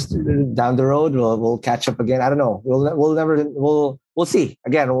 5-10 years down the road, we'll catch up again. I don't know. We'll see.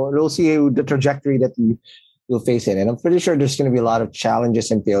 Again, we'll see the trajectory that you'll face it. And I'm pretty sure there's going to be a lot of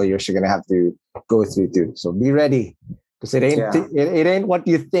challenges and failures you're going to have to go through too. So be ready because it ain't what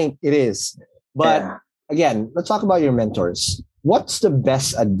you think it is. But again, let's talk about your mentors. What's the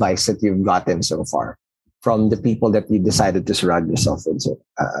best advice that you've gotten so far from the people that you decided to surround yourself with? So,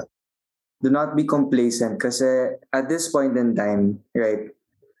 do not be complacent because at this point in time, right,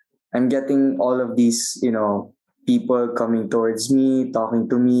 I'm getting all of these, people coming towards me, talking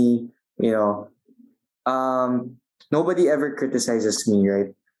to me, nobody ever criticizes me,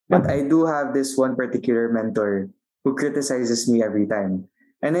 right? But I do have this one particular mentor who criticizes me every time.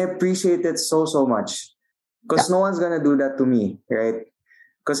 And I appreciate it so, so much. Because no one's gonna do that to me, right?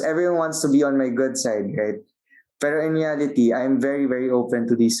 Because everyone wants to be on my good side, right? But in reality, I'm very, very open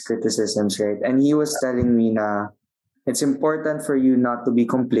to these criticisms, right? And he was telling me na it's important for you not to be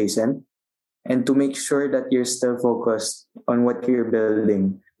complacent and to make sure that you're still focused on what you're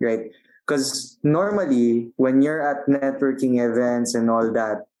building, right? Because normally, when you're at networking events and all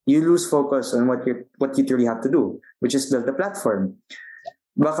that, you lose focus on what you truly have to do, which is build the platform.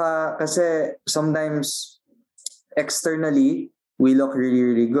 Baka kasi sometimes externally, we look really,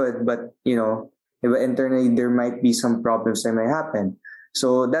 really good, but internally there might be some problems that might happen.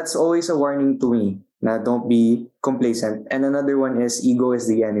 So that's always a warning to me. Now don't be complacent. And another one is ego is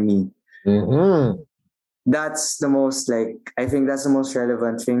the enemy. Mm-hmm. That's the most I think that's the most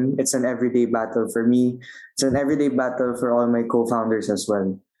relevant thing. It's an everyday battle for me. It's an everyday battle for all my co-founders as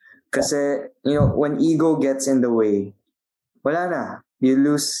well. Because when ego gets in the way, wala na. You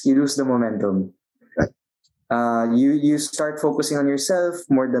lose the momentum. You start focusing on yourself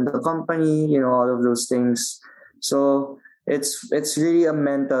more than the company, all of those things. So it's really a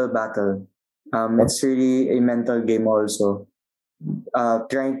mental battle. It's really a mental game also.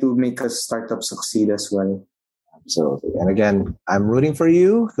 Trying to make a startup succeed as well. Absolutely. And again, I'm rooting for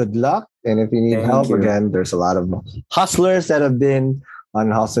you. Good luck. And if you need help, again, there's a lot of hustlers that have been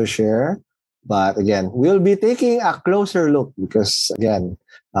on Hustle Share. But again, we'll be taking a closer look because again,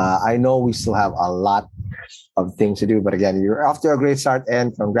 I know we still have a lot of things to do. But again, you're off to a great start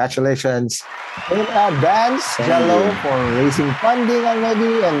and congratulations in advance, Jello, for raising funding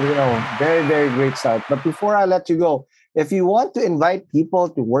already and, very, very great start. But before I let you go, if you want to invite people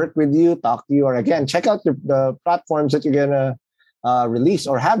to work with you, talk to you, or again, check out the platforms that you're going to release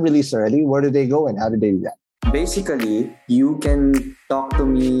or have released already, where do they go and how do they do that? basically, you can talk to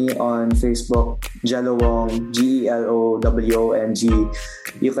me on Facebook, Jello Wong, GELOWONG.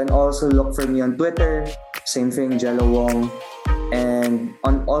 You can also look for me on Twitter, same thing, Jello Wong, and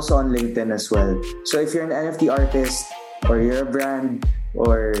also on LinkedIn as well. So if you're an NFT artist, or you're a brand,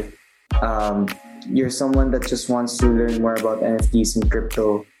 or you're someone that just wants to learn more about NFTs and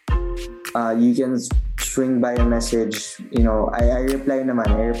crypto, you can swing by a message. You know, I reply naman.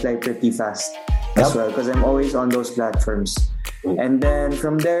 I reply pretty fast as well because I'm always on those platforms. And then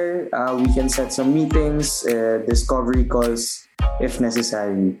from there, we can set some meetings, discovery calls if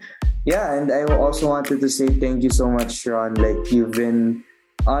necessary. Yeah, and I also wanted to say thank you so much, Ron. Like, you've been,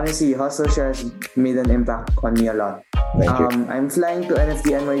 honestly, Hustle Share has made an impact on me a lot. Thank you. I'm flying to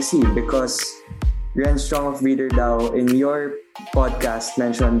NFT NYC because Ren Strong of Reader DAO in your podcast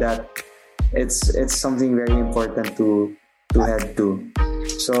mentioned that it's something very important to head to.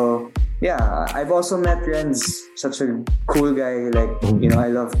 So yeah, I've also met Ren's such a cool guy. Like, you know, I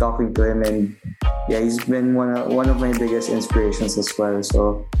love talking to him, and yeah, he's been one of my biggest inspirations as well.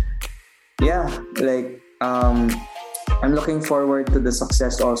 So yeah, like I'm looking forward to the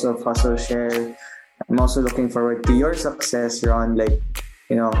success also of Hustle Share. I'm also looking forward to your success, Ron. Like,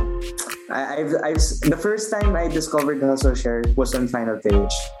 you know, I've the first time I discovered Hustle Share was on Final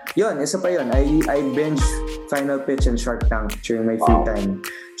Page. Yun, isa pa yun. I binge Final Pitch and Shark Tank during my free time.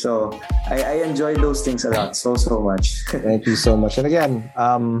 So I enjoy those things a lot, so much. Thank you so much. And again,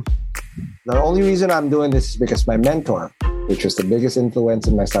 the only reason I'm doing this is because my mentor, which was the biggest influence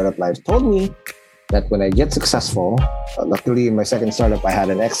in my startup life, told me that when I get successful, luckily in my second startup, I had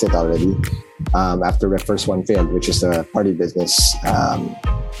an exit already after my first one failed, which is a party business.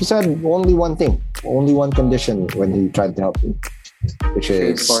 He said only one thing, only one condition when he tried to help me, which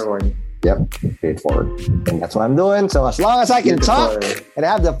is straightforward. Yep, straightforward. And that's what I'm doing. So as long as I can talk and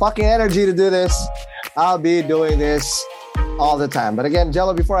have the fucking energy to do this, I'll be doing this all the time. But again,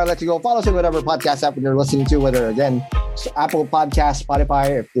 Jello, before I let you go, follow us in whatever podcast app you're listening to, whether again, Apple Podcasts,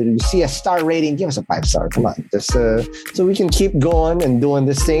 Spotify. If you see a star rating, give us a 5-star. Come on, just so we can keep going and doing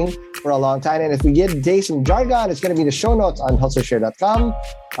this thing for a long time. And if we get day some jargon, it's going to be the show notes on hustleshare.com.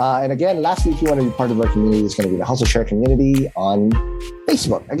 And again, lastly, if you want to be part of our community, it's going to be the Hustle Share community on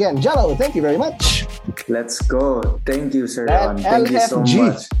Facebook. Again, Jello, thank you very much. Let's go. Thank you, Sir Ron. Thank you so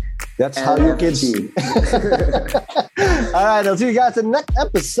much. That's how you kids. All right, I'll see you guys in the next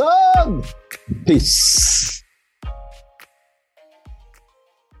episode. Peace.